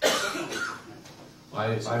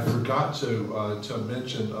 I forgot to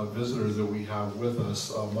mention a visitor that we have with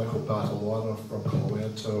us, Michael Batalana from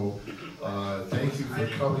Colanto. Thank you for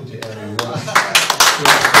coming to Amiwest.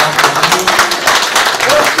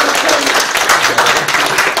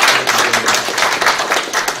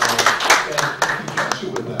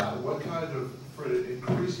 With that, what kind of, for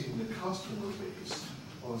increasing the customer base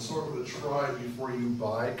on sort of a try before you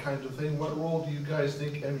buy kind of thing, what role do you guys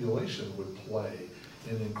think emulation would play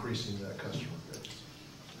in increasing that customer base?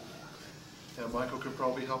 and Michael could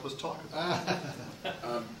probably help us talk about it.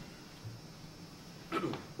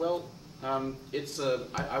 Well,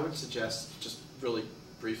 I would suggest, just really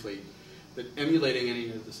briefly, that emulating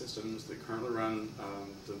any of the systems that currently run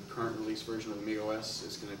the current release version of Amiwest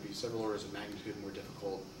is going to be several orders of magnitude more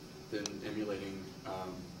difficult than emulating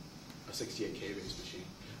a 68K based machine.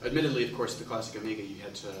 Admittedly, of course, the classic Amiga, you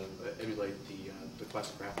had to emulate the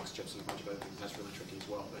classic graphics chips and a bunch of other things. That's really tricky as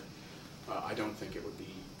well, but I don't think it would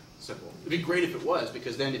be simple. It'd be great if it was,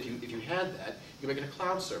 because then if you had that, you could make it a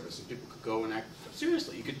cloud service, and people could go and act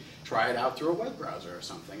seriously. You could try it out through a web browser or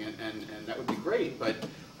something, and that would be great, but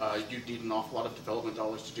you'd need an awful lot of development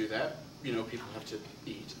dollars to do that. You know, people have to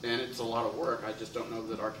eat, and it's a lot of work. I just don't know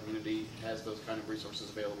that our community has those kind of resources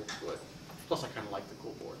available to do it. Plus, I kind of like the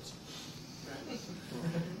cool boards.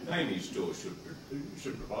 Any store should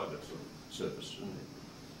provide that sort of service.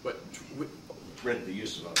 But rent the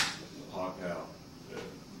use of a high power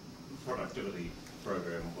productivity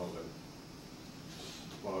program while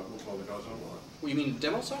the guy's online. Well, you mean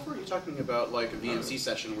demo software? Or are you talking about like a VNC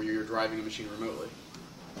session where you're driving a machine remotely?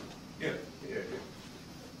 Yeah.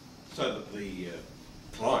 So that the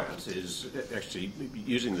client is actually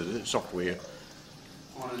using the software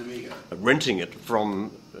on an Amiga, renting it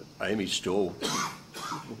from Amy's store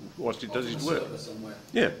whilst it does his work. Somewhere.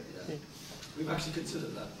 Yeah. We've actually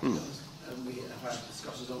considered that, and we have had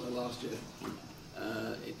discussions on it last year.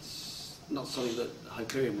 It's not something that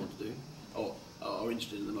Hyperion want to do, or are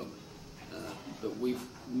interested in at the moment, but we've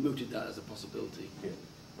mooted that as a possibility. Yeah.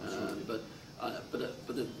 But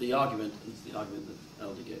the argument is the argument that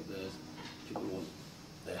Eldee gave there is people want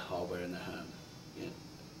their hardware in their hand. Yeah.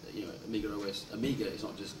 You know, Amiga is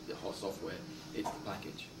not just the hot software; it's the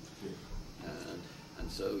package. Yeah.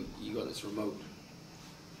 And so you got this remote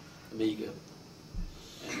Amiga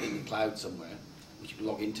in the cloud somewhere, which you can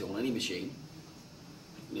log into on any machine.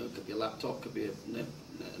 You know, it could be a laptop, could be a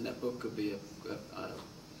netbook, could be a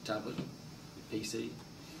tablet, a PC,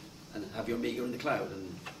 and have your Amiga in the cloud,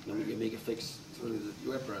 and you know, your Amiga fixed through the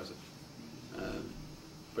web browser.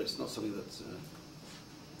 But it's not something that's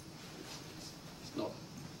it's not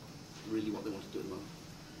really what they want to do at the moment.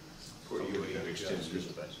 For you, that extends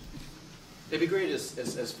user base. It'd be great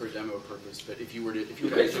as for demo purpose, but if you were to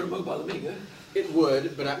great for a mobile Amiga. It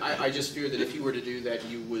would, but I just fear that if you were to do that,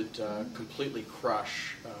 you would completely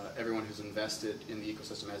crush everyone who's invested in the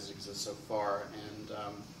ecosystem as it exists so far. And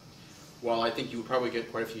while I think you would probably get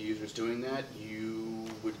quite a few users doing that, you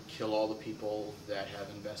would kill all the people that have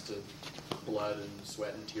invested blood and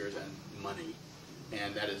sweat and tears and money.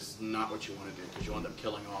 And that is not what you want to do, because you'll end up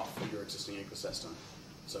killing off your existing ecosystem.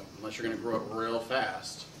 So unless you're going to grow it real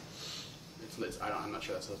fast, I'm not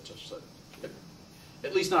sure that's such a,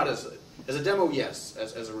 at least not as a demo, yes.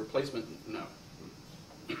 As a replacement, no.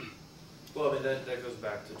 Well, I mean, that goes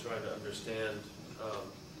back to trying to understand,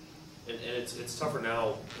 and it's tougher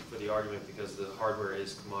now for the argument because the hardware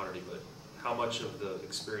is commodity, but how much of the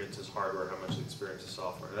experience is hardware, how much of the experience is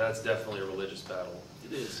software? And that's definitely a religious battle.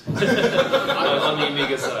 It is. on the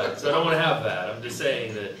Amiga side. So I don't want to have that. I'm just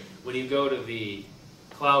saying that when you go to the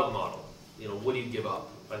cloud model, you know, what do you give up?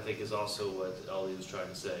 I think is also what Eldee was trying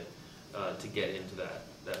to say, to get into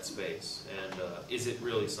that space. And is it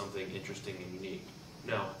really something interesting and unique?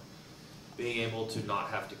 Now, being able to not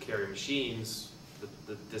have to carry machines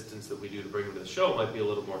the distance that we do to bring them to the show might be a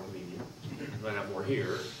little more convenient. We might have more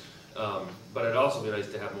here. But it'd also be nice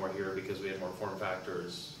to have more here because we have more form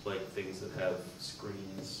factors, like things that have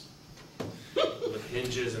screens with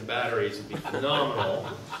hinges and batteries would be phenomenal.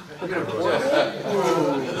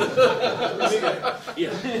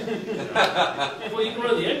 Yeah. Well, you can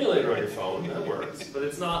run the emulator on your phone, that works, but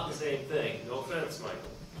it's not the same thing. No offense,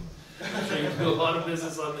 Michael. I'm sure you do a lot of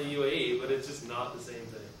business on the UAE, but it's just not the same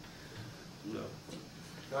thing. No.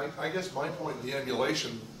 I guess my point in the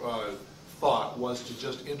emulation thought was to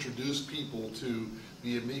just introduce people to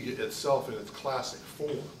the Amiga itself in its classic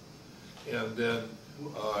form. And then,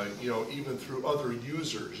 you know, even through other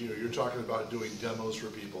users, you know, you're talking about doing demos for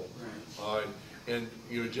people. Right. And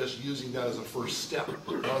you're just using that as a first step,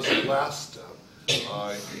 not as a last step.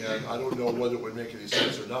 And I don't know whether it would make any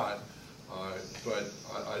sense or not, but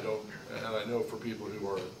I don't, and I know for people who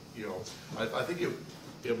are, you know, I think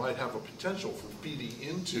it might have a potential for feeding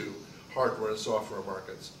into hardware and software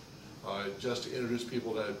markets, just to introduce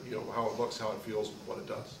people to, you know, how it looks, how it feels, what it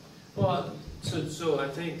does. Well, so I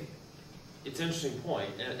think it's an interesting point,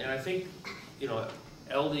 and I think, you know,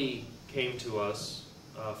 Eldee came to us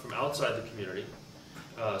from outside the community,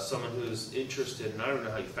 someone who's interested, and I don't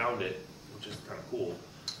know how you found it, which is kind of cool.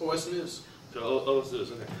 OS News. So OS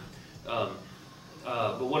News, okay.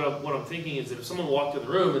 But what I'm thinking is that if someone walked in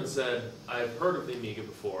the room and said, I've heard of the Amiga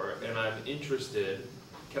before, and I'm interested,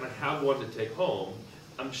 can I have one to take home?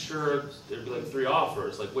 I'm sure there'd be like 3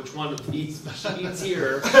 offers, like which one of these machines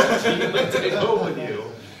here do you want to take home with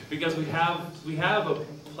you? Because we have a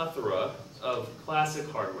plethora of classic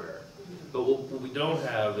hardware, but what we don't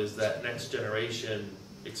have is that next generation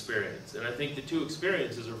experience. And I think the 2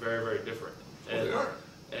 experiences are very, very different. And, They are.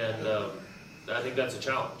 And I think that's a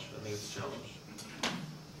challenge. I think it's a challenge.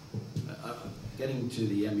 Getting to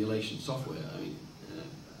the emulation software, I mean,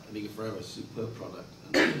 Amiga Forever is a superb product.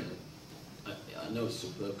 And, I know it's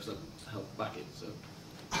superb because I helped back it.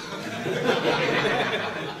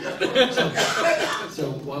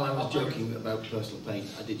 So while I was joking about personal paint,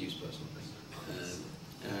 I did use personal paint.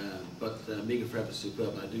 But Amiga Forever is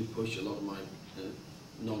superb, and I do push a lot of my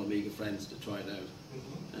non-Amiga friends to try it out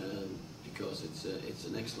because it's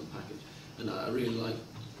an excellent package. And I really like,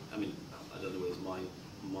 I mean, I don't know whether it's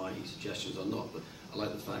my suggestions or not, but I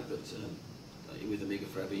like the fact that with Amiga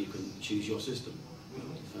Forever you can choose your system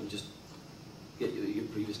and just get your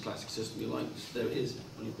previous classic system you like. There it is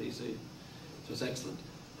on your PC. So it's excellent.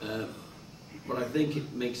 But I think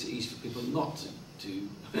it makes it easy for people not to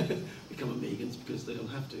become Amigans because they don't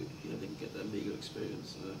have to. You know, they can get their Amiga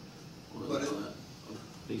experience on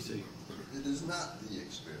PC. It is not the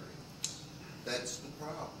experience. That's the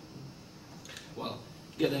problem. Well,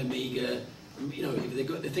 get an Amiga. You know, if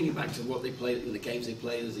they're thinking back to what they played, the games they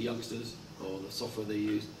played as the youngsters, or the software they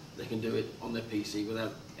used, they can do it on their PC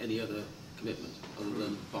without any other commitment other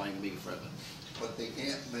than buying Amiga Forever. But they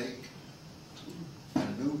can't make a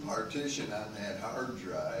new partition on that hard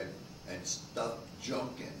drive and stuff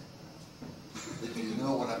junk in it. If you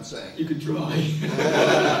know what I'm saying. You could try.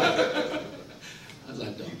 As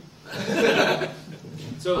I've done.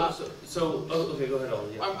 Okay, go ahead,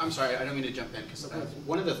 Eldee. Yeah. I'm sorry, I don't mean to jump in because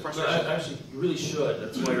one of the But frustrations. actually, you really should.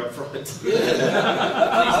 That's why you're up front.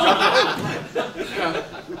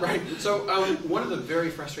 Right. So one of the very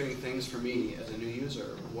frustrating things for me as a new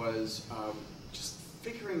user was just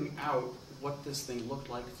figuring out what this thing looked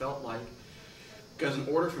like, felt like. Because in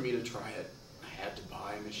order for me to try it, I had to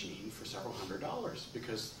buy a machine for several $100s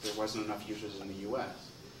because there wasn't enough users in the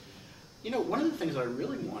U.S. You know, one of the things that I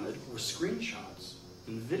really wanted were screenshots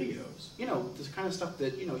and videos. You know, this kind of stuff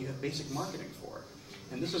that, you know, you have basic marketing for.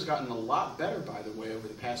 And this has gotten a lot better, by the way, over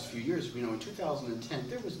the past few years. You know, in 2010,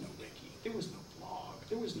 there was no wiki, there was no blog,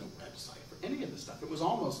 there was no website for any of this stuff. It was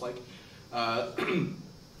almost like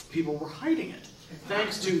people were hiding it.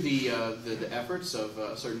 Thanks to the efforts of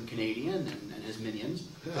a certain Canadian and his minions,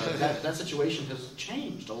 that situation has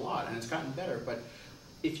changed a lot, and it's gotten better. But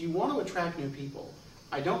if you want to attract new people,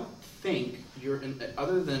 I don't think you're,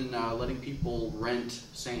 other than letting people rent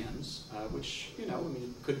SANs, which, you know, I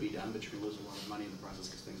mean, could be done, but you're going to lose a lot of money in the process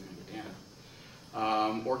because things are going to get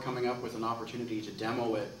damaged. Or coming up with an opportunity to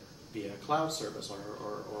demo it via cloud service or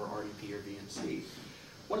RDP or VNC.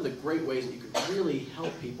 One of the great ways that you could really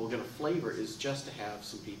help people get a flavor is just to have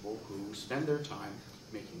some people who spend their time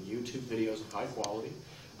making YouTube videos of high quality,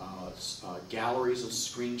 galleries of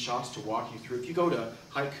screenshots to walk you through. If you go to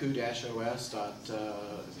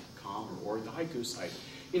haiku-os.com or the Haiku site,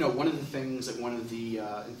 you know, one of the things that one of the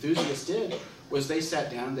enthusiasts did was they sat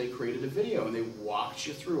down, they created a video, and they walked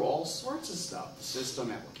you through all sorts of stuff. The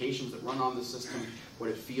system, applications that run on the system, what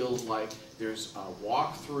it feels like. There's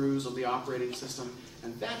walkthroughs of the operating system,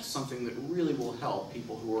 and that's something that really will help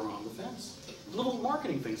people who are on the fence. Little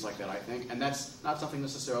marketing things like that, I think, and that's not something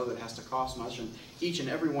necessarily that has to cost much. And each and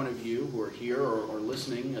every one of you who are here or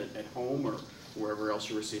listening at home or wherever else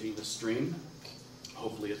you're receiving the stream,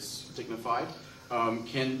 hopefully it's dignified,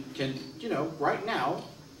 can you know, right now,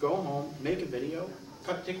 go home, make a video,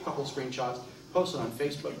 take a couple of screenshots, post it on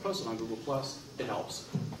Facebook, post it on Google+. It helps.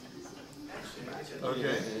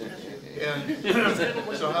 Okay. And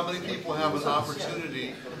so how many people have an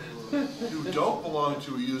opportunity who don't belong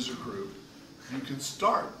to a user group? You can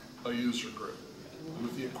start a user group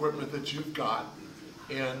with the equipment that you've got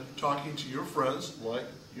and talking to your friends like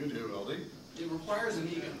you do, Eldee. It requires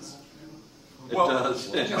Amigans. Well, it does.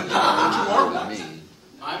 But you are one.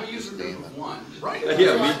 I'm a user group of one. Right.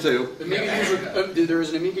 Yeah, me too. There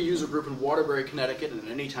is an Amiga user group in Waterbury, Connecticut, and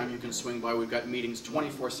anytime you can swing by, we've got meetings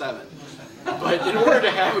 24/7. But in order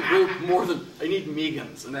to have a group I need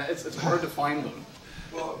Amigans, and it's hard to find them.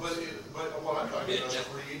 Well, but what I'm talking about is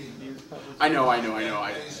creating. I know. And you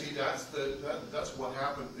see, that's what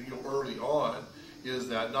happened, you know, early on, is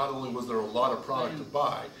that not only was there a lot of product to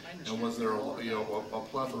buy, and was there a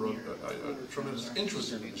plethora of a tremendous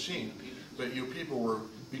interest in the machine, but people were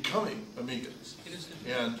becoming Amigans.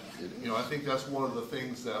 And I think that's one of the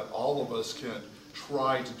things that all of us can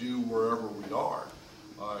try to do wherever we are,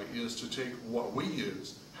 is to take what we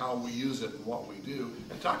use, how we use it and what we do,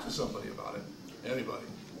 and talk to somebody about it. Anybody.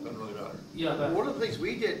 Doesn't really matter. Yeah, but one of the things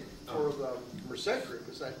we did for the Merced group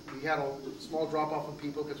is that we had a small drop-off of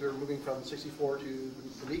people because we were moving from 64 to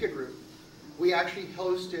the Amiga group. We actually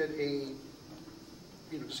hosted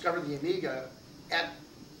discovered the Amiga at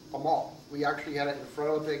a mall. We actually had it in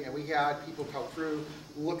front of the thing, and we had people come through,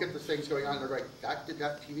 look at the things going on. They're like, "That did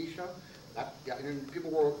that TV show?" Yeah. And then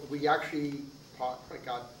we actually probably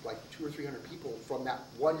got like 200 or 300 people from that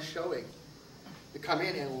one showing to come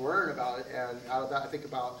in and learn about it. And out of that, I think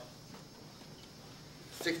about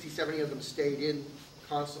 60, 70 of them stayed in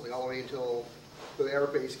constantly all the way until the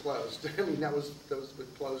airbase closed. I mean, those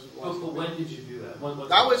would close. But when did you do that?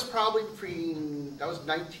 That was probably that was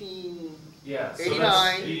 1989. Yeah, so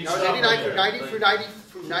 89. That was 89 through 90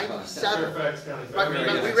 through 97. But we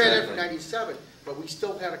ran it from 97. But we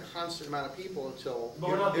still had a constant amount of people until.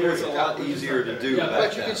 It was a lot easier to do.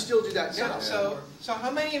 But you can still do that now. So how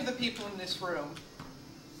many of the people in this room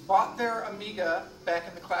bought their Amiga back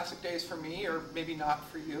in the classic days for me, or maybe not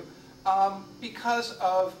for you, because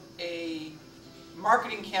of a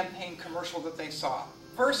marketing campaign commercial that they saw?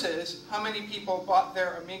 Versus how many people bought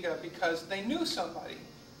their Amiga because they knew somebody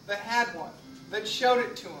that had one, that showed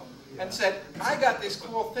it to them, and said, "I got this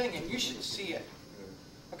cool thing and you should see it."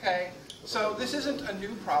 Okay? So this isn't a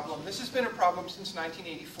new problem. This has been a problem since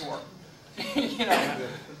 1984.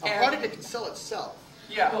 A product that can sell itself.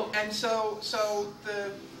 Yeah, and so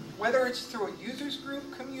whether it's through a users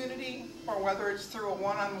group community or whether it's through a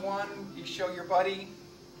one-on-one, you show your buddy,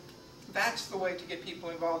 that's the way to get people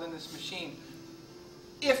involved in this machine.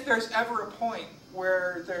 If there's ever a point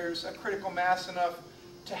where there's a critical mass enough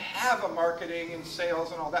to have a marketing and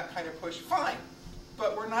sales and all that kind of push, fine.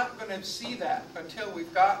 But we're not going to see that until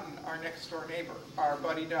we've gotten our next door neighbor, our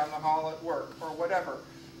buddy down the hall at work, or whatever,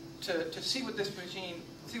 to see what this machine,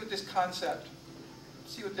 see what this concept,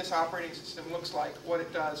 see what this operating system looks like, what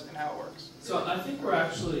it does, and how it works. So I think we're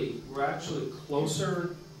actually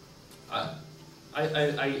closer. I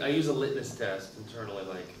use a litmus test internally,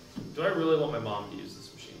 like, do I really want my mom to use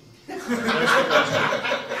this machine? That's the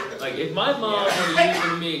question. Like, if my mom were to use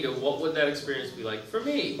an Amiga, what would that experience be like for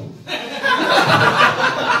me? We're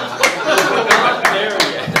not there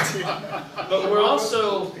yet. But we're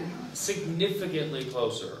also significantly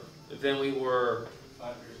closer than we were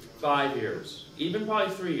 5 years, even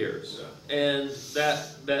probably 3 years. And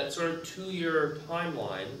that sort of 2-year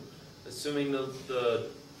timeline, assuming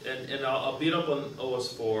and I'll beat up on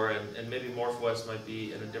OS4, and maybe MorphWest might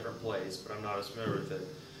be in a different place, but I'm not as familiar with it.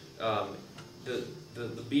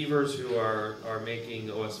 The beavers who are making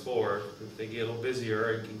OS4, if they get a little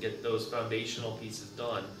busier and can get those foundational pieces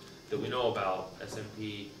done that we know about,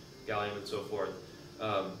 SMP, Gallium, and so forth,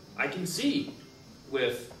 I can see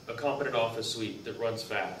with a competent Office suite that runs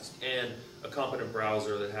fast and a competent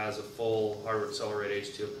browser that has a full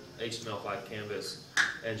hardware-accelerated HTML5 canvas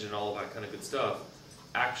engine, all of that kind of good stuff,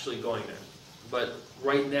 actually going there. But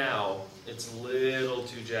right now, it's a little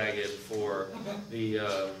too jagged for the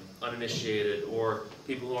uninitiated or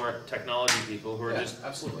people who aren't technology people who are just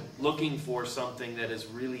looking for something that is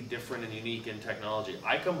really different and unique in technology.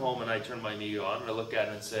 I come home and I turn my Amiga on and I look at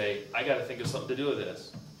it and say, I got to think of something to do with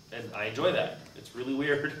this. And I enjoy that. It's really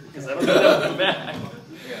weird because I don't know that with the Mac.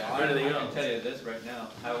 Yeah, I can tell you this right now.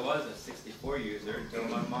 I was a 64 user until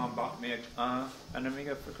my mom bought me an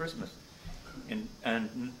Amiga for Christmas in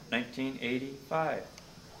 1985.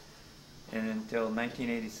 And until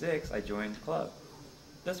 1986, I joined the club.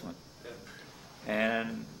 This one.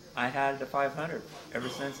 And I had the 500 ever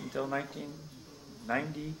since until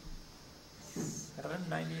 1997,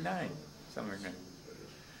 99, somewhere in there.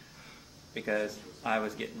 Because I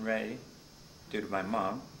was getting ready, due to my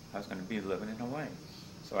mom, I was going to be living in Hawaii.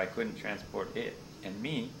 So I couldn't transport it and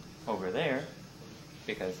me over there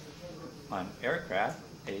because on aircraft,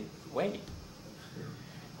 they weigh.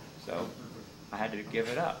 So I had to give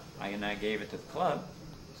it up. And I gave it to the club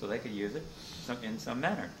so they could use it in some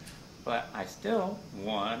manner. But I still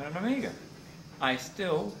want an Amiga. I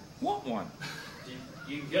still want one.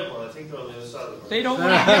 You can get one. I think they're on the other side of the room. They don't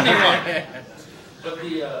want to give me one.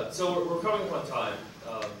 But so we're coming up on time.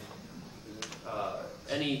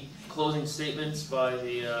 Any closing statements by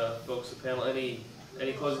the folks at the panel? Any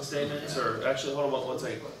closing statements? Or actually, hold on one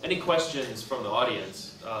second. Any questions from the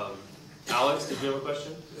audience? Alex, did you have a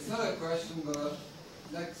question? It's not a question, but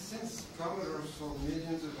like since Commodore sold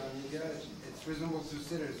millions of Amiga, it's reasonable to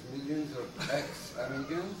say there's millions of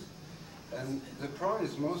ex-Amigans. And the problem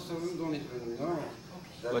is most of them don't even know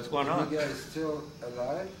that What's going on? Amiga is still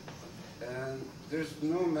alive. And there's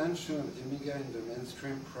no mention of the Amiga in the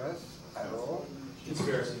mainstream press at all.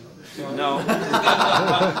 Conspiracy. No.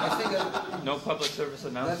 I think that No public service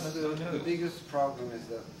that's announcement? the biggest problem is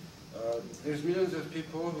that there's millions of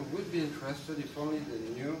people who would be interested if only they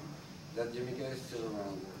knew that the Amiga is still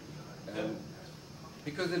around. And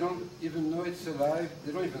because they don't even know it's alive,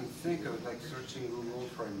 they don't even think of like searching Google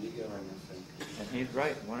for Amiga or anything. And he's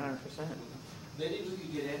right, 100%. Maybe we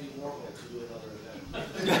could get Andy Warhol to do another event.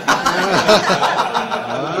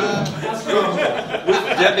 With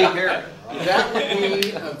Debbie Harry. That would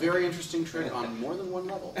be a very interesting trick on more than one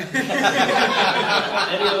level.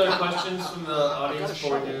 Any other questions from the audience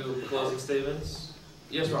before we do closing statements?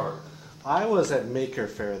 Yes, Robert. I was at Maker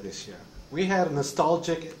Faire this year. We had a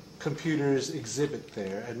nostalgic computers exhibit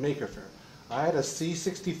there at Maker Faire. I had a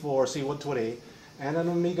C64, C128, and an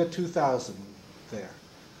Amiga 2000 there.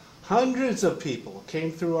 Hundreds of people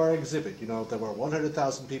came through our exhibit. You know, there were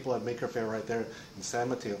 100,000 people at Maker Faire right there in San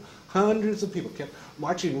Mateo. Hundreds of people kept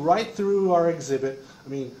marching right through our exhibit. I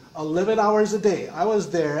mean, 11 hours a day. I was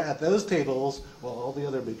there at those tables. Well, all the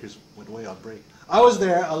other makers went away on break. I was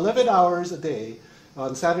there 11 hours a day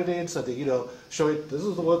on Saturday and Sunday, you know, showing this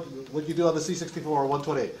is what you do on the C64 or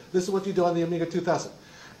 128. This is what you do on the Amiga 2000.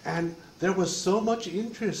 And there was so much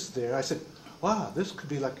interest there. I said, wow, this could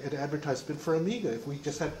be like an advertisement for Amiga if we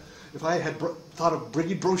just had, if I had thought of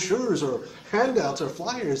bringing brochures or handouts or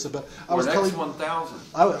flyers about. I was telling X1000.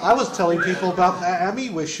 I was telling people about the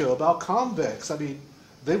Amiwest Show, about Convex. I mean,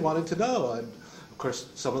 they wanted to know, and of course,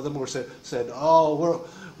 some of them were said, "Oh,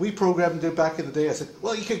 we programmed it back in the day." I said,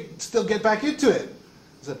 "Well, you can still get back into it."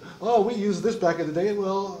 I said, "Oh, we used this back in the day.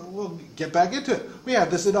 Well, we'll get back into it. We have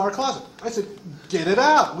this in our closet." I said, "Get it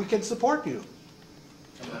out. We can support you."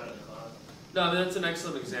 No, I mean, that's an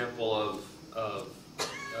excellent example of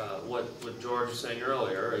what George was saying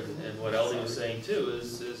earlier, and what Eldee was saying too,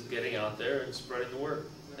 is getting out there and spreading the word.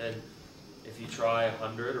 And if you try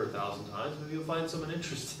 100 or 1,000 times, maybe you'll find someone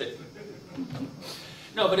interested.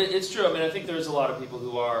 No, but it's true. I mean, I think there's a lot of people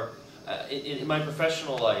who are, in my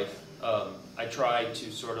professional life, I try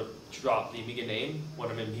to sort of drop the Amiga name when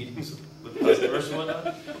I'm in meetings with customers and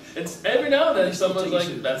whatnot. It's every now and then someone's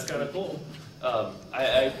like, "That's kind of cool."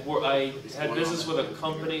 I had business with a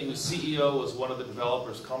company whose CEO was one of the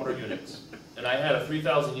developers of Commodore Unix, and I had a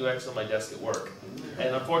 3000 UX on my desk at work,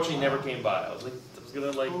 and unfortunately never came by. I was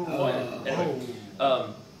gonna point it. Anyway,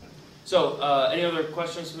 any other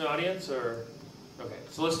questions from the audience, or okay?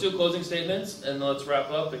 So let's do closing statements, and let's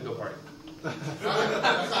wrap up and go party.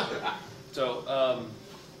 So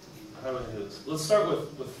how do we do this? Let's start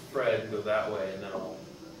with Fred and go that way, and then I'll.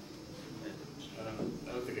 I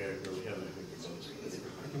don't think I really have anything to close.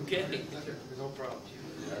 Okay. No problem.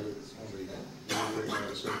 I would only reiterate what I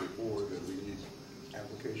said before, that we need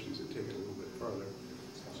applications that take it a little bit further.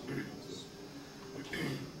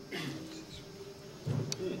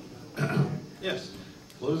 Yes,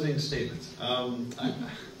 closing statements. I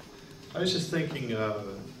was just thinking,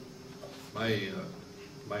 my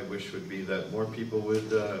wish would be that more people would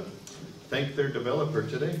thank their developer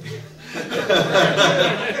today.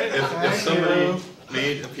 if somebody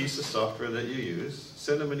made a piece of software that you use,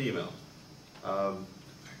 send them an email.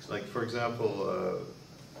 Like, for example,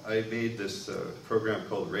 I made this program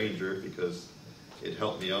called Ranger because it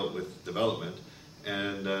helped me out with development,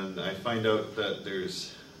 and then I find out that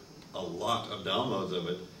there's a lot of downloads of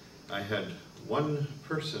it. I had one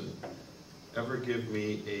person ever give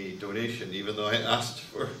me a donation, even though I asked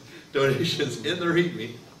for donations in the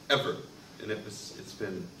README, ever. And it's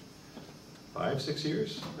been 5-6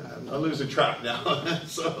 years. I'm losing track now.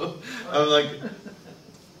 So I'm like,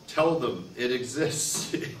 tell them it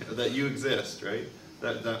exists, that you exist, right?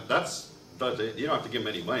 That's it. You don't have to give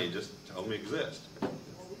them any money. Just tell them you exist.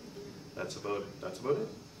 That's about it.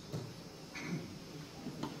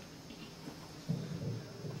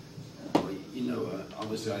 Well, you know,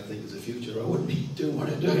 obviously I think as a future I wouldn't be doing what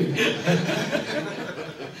I'm doing.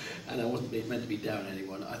 And I wasn't meant to be down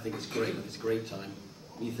anyone. I think it's great. It's a great time.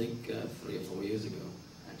 You think 3 or 4 years ago,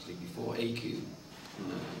 actually before A-EON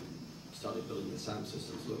started building the sound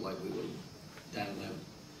systems, looked like we were down and out.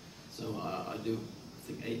 So I do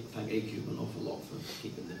thank A-EON an awful lot for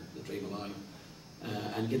keeping the dream alive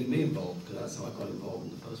and getting me involved, because that's how I got involved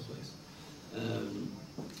in the first place.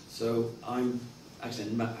 So I'm actually,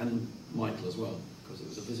 and Michael as well, because it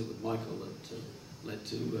was a visit with Michael that led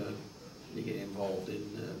to me getting involved in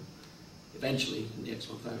eventually in the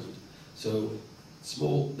X1000. So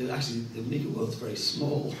small, actually the Amiga world's very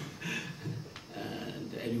small,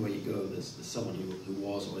 and anywhere you go there's someone who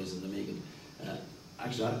was or is an Amiga.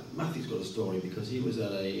 Actually, Matthew's got a story, because he was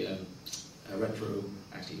at a retro,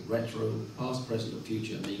 past, present and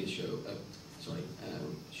future Amiga show,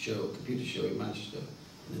 computer show in Manchester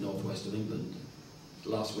in the northwest of England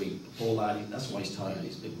last week, Paul Laddie, that's why he's tired,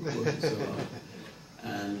 he's been working so hard.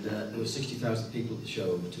 And there were 60,000 people at the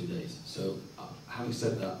show over 2 days. So having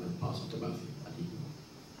said that, I'm going to pass on to Matthew and he can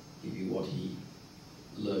give you what he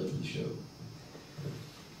learned from the show.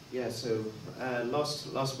 Yeah, so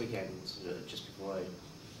last weekend, just before I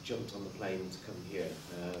jumped on the plane to come here,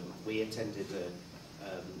 we attended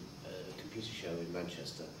a computer show in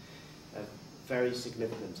Manchester. A very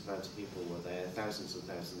significant amount of people were there, thousands and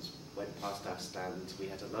thousands went past our stand. We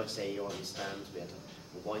had a nice A-EON stand, we had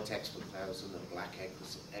a white X1000, a black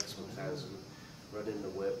X1000, running the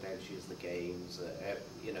workbenches, the games,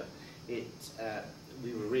 you know,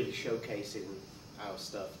 we were really showcasing our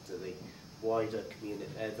stuff to the wider community,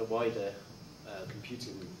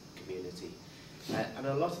 computing community. And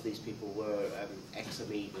a lot of these people were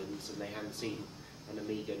ex-Amigans, and they hadn't seen an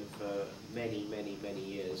Amigan for many, many, many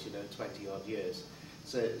years, you know, 20 odd years.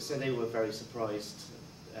 So they were very surprised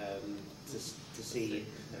to see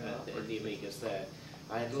the Amigas there.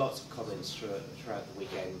 I had lots of comments throughout the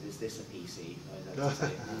weekend. Is this a PC? I had to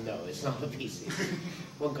say, no, it's not a PC.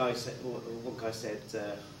 One guy said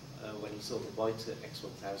when he saw the white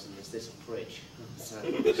X1000, is this a fridge? So,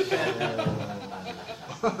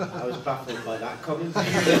 I was baffled by that comment.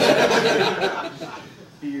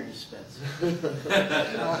 Beer dispenser.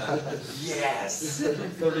 Yes!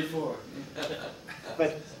 34.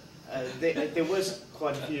 But there was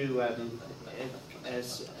quite a few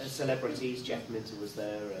celebrities. Jeff Minter was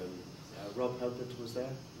there, Rob Helpert was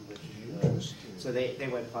there. So they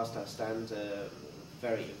went past our stand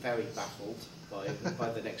very, very baffled by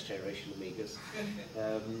the next generation Amigas.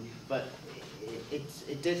 But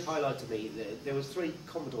it did highlight to me that there was 3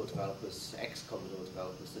 Commodore developers, ex-Commodore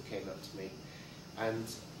developers, that came up to me. And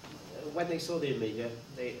when they saw the Amiga,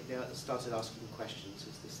 they started asking questions.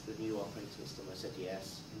 Is this the new operating system? I said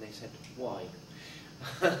yes. And they said, why?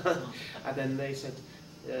 And then they said,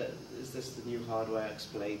 is this the new hardware? I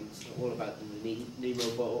explained all about the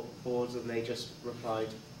Nemo boards, and they just replied,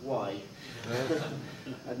 why?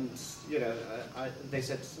 And you know, they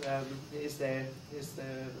said,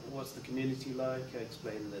 what's the community like? I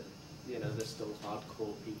explained that, you know, there's still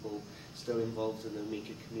hardcore people still involved in the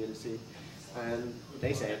Amiga community. And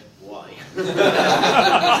they said, why?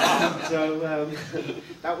 So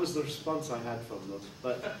that was the response I had from them.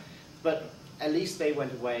 But at least they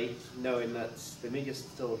went away knowing that the Amiga's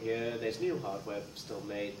still here, there's new hardware still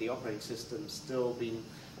made, the operating system's still being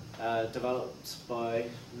developed by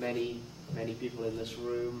many, many people in this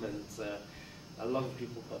room, and a lot of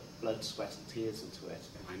people put blood, sweat and tears into it.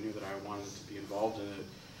 And I knew that I wanted to be involved in it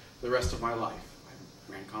the rest of my life.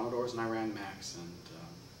 I ran Commodores and I ran Macs, and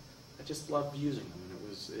I just loved using them, and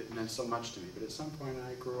it meant so much to me. But at some point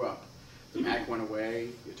I grew up. The Mac went away,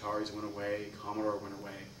 the Ataris went away, Commodore went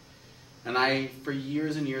away. And I, for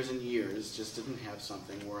years and years and years, just didn't have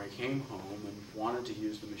something where I came home and wanted to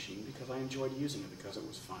use the machine because I enjoyed using it, because it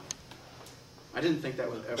was fun. I didn't think that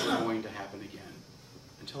was ever going to happen again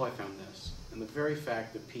until I found this. And the very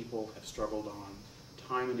fact that people have struggled on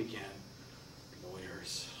time and again,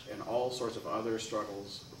 lawyers, and all sorts of other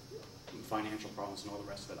struggles, financial problems and all the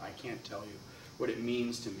rest of it, I can't tell you what it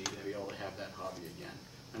means to me to be able to have that hobby again.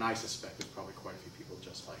 And I suspect there's probably quite a few people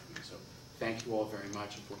just like me. So thank you all very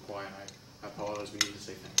much. If we're quiet, I apologize. We need to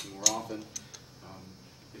say thank you more often.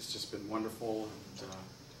 It's just been wonderful, and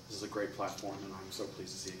this is a great platform, and I'm so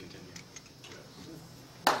pleased to see it continue.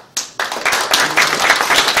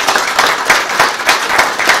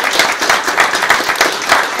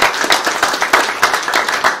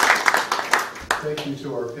 Thank you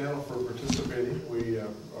to our panel for participating. We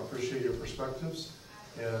appreciate your perspectives,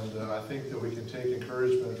 and I think that we can take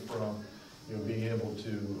encouragement from being able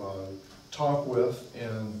to talk with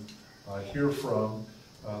and hear from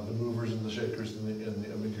the movers and the shakers in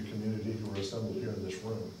the Amiga community who are assembled here in this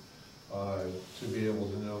room, to be able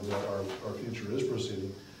to know that our future is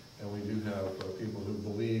proceeding, and we do have people who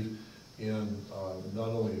believe in not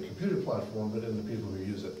only a computer platform, but in the people who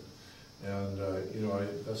use it. And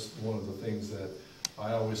that's one of the things that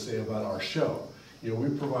I always say about our show. We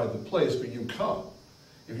provide the place, but you come.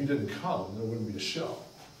 If you didn't come, there wouldn't be a show.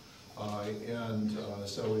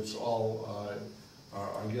 So it's all,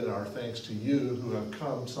 again, our thanks to you who have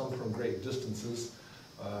come, some from great distances,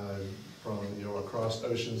 from across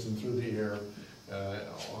oceans and through the air,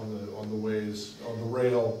 on the ways, on the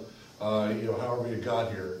rail, however you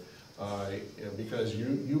got here, because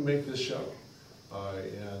you make this show.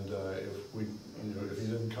 If you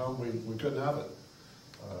didn't come, we couldn't have it.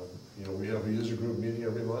 We have a user group meeting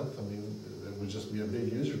every month. I mean, it would just be a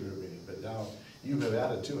big user group meeting, but now you have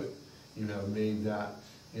added to it. You have made that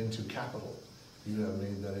into capital. You have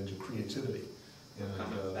made that into creativity,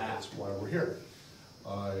 and that's why we're here.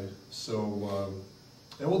 And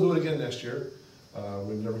we'll do it again next year.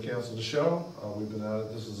 We've never canceled a show. We've been at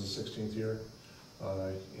it. This is the 16th year.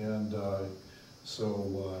 Have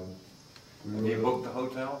you booked the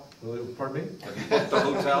hotel? Pardon me? Have you booked the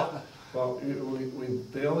hotel? Well,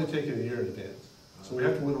 they only take it a year in advance, so we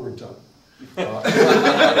have to wait till we're done. But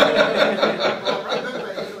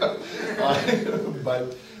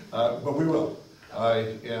we will.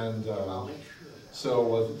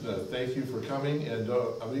 Thank you for coming, and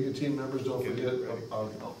Amiga team members, don't forget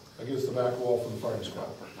against the back wall for the firing squad.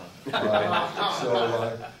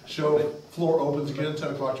 Show floor opens again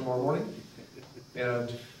 10 o'clock tomorrow morning.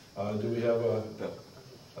 And do we have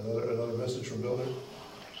another message from Bill there?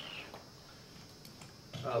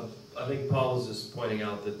 I think Paul was just pointing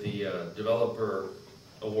out that the developer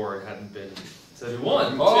award hadn't been said who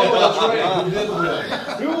won. Oh, that's right. Who did win?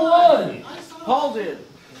 Who won? Paul did.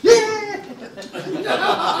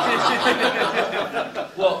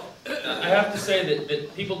 Well, I have to say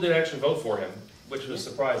that people did actually vote for him, which was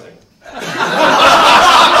surprising.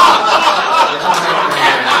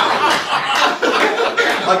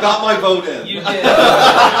 I got my vote in. You did.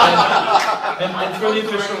 And for the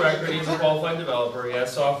official record, he's a qualified developer. He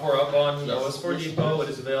has software up on OS4 Depot. It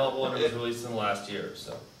is available and it was released in the last year.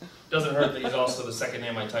 So it doesn't hurt that he's also the second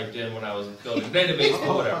name I typed in when I was building a database,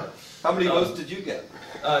 but whatever. How many votes did you get?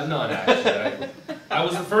 None, actually. I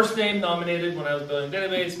was the first name nominated when I was building a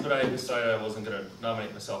database, but I decided I wasn't going to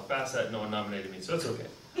nominate myself past that. No one nominated me, so it's okay.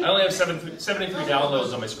 I only have 73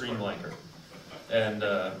 downloads on my screen blanker.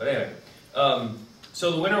 But anyway. So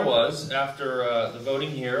the winner was, after the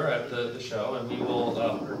voting here at the show, and we will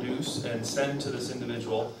produce and send to this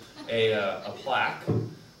individual a plaque.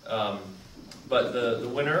 But the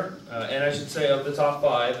winner, and I should say of the top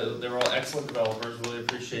 5, they were all excellent developers, really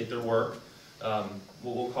appreciate their work.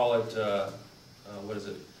 We'll call it, what is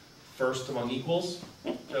it, first among equals,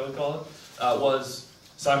 shall we call it? Was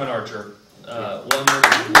Simon Archer. Won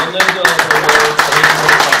the developer award for his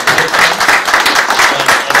work on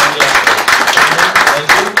thank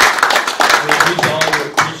you. We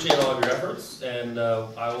appreciate all of your efforts, and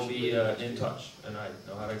I will be in touch, and I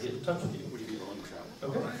know how to get in touch with you. Would you be willing to travel?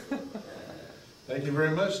 Okay. Thank you very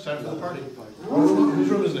much. Time for the party.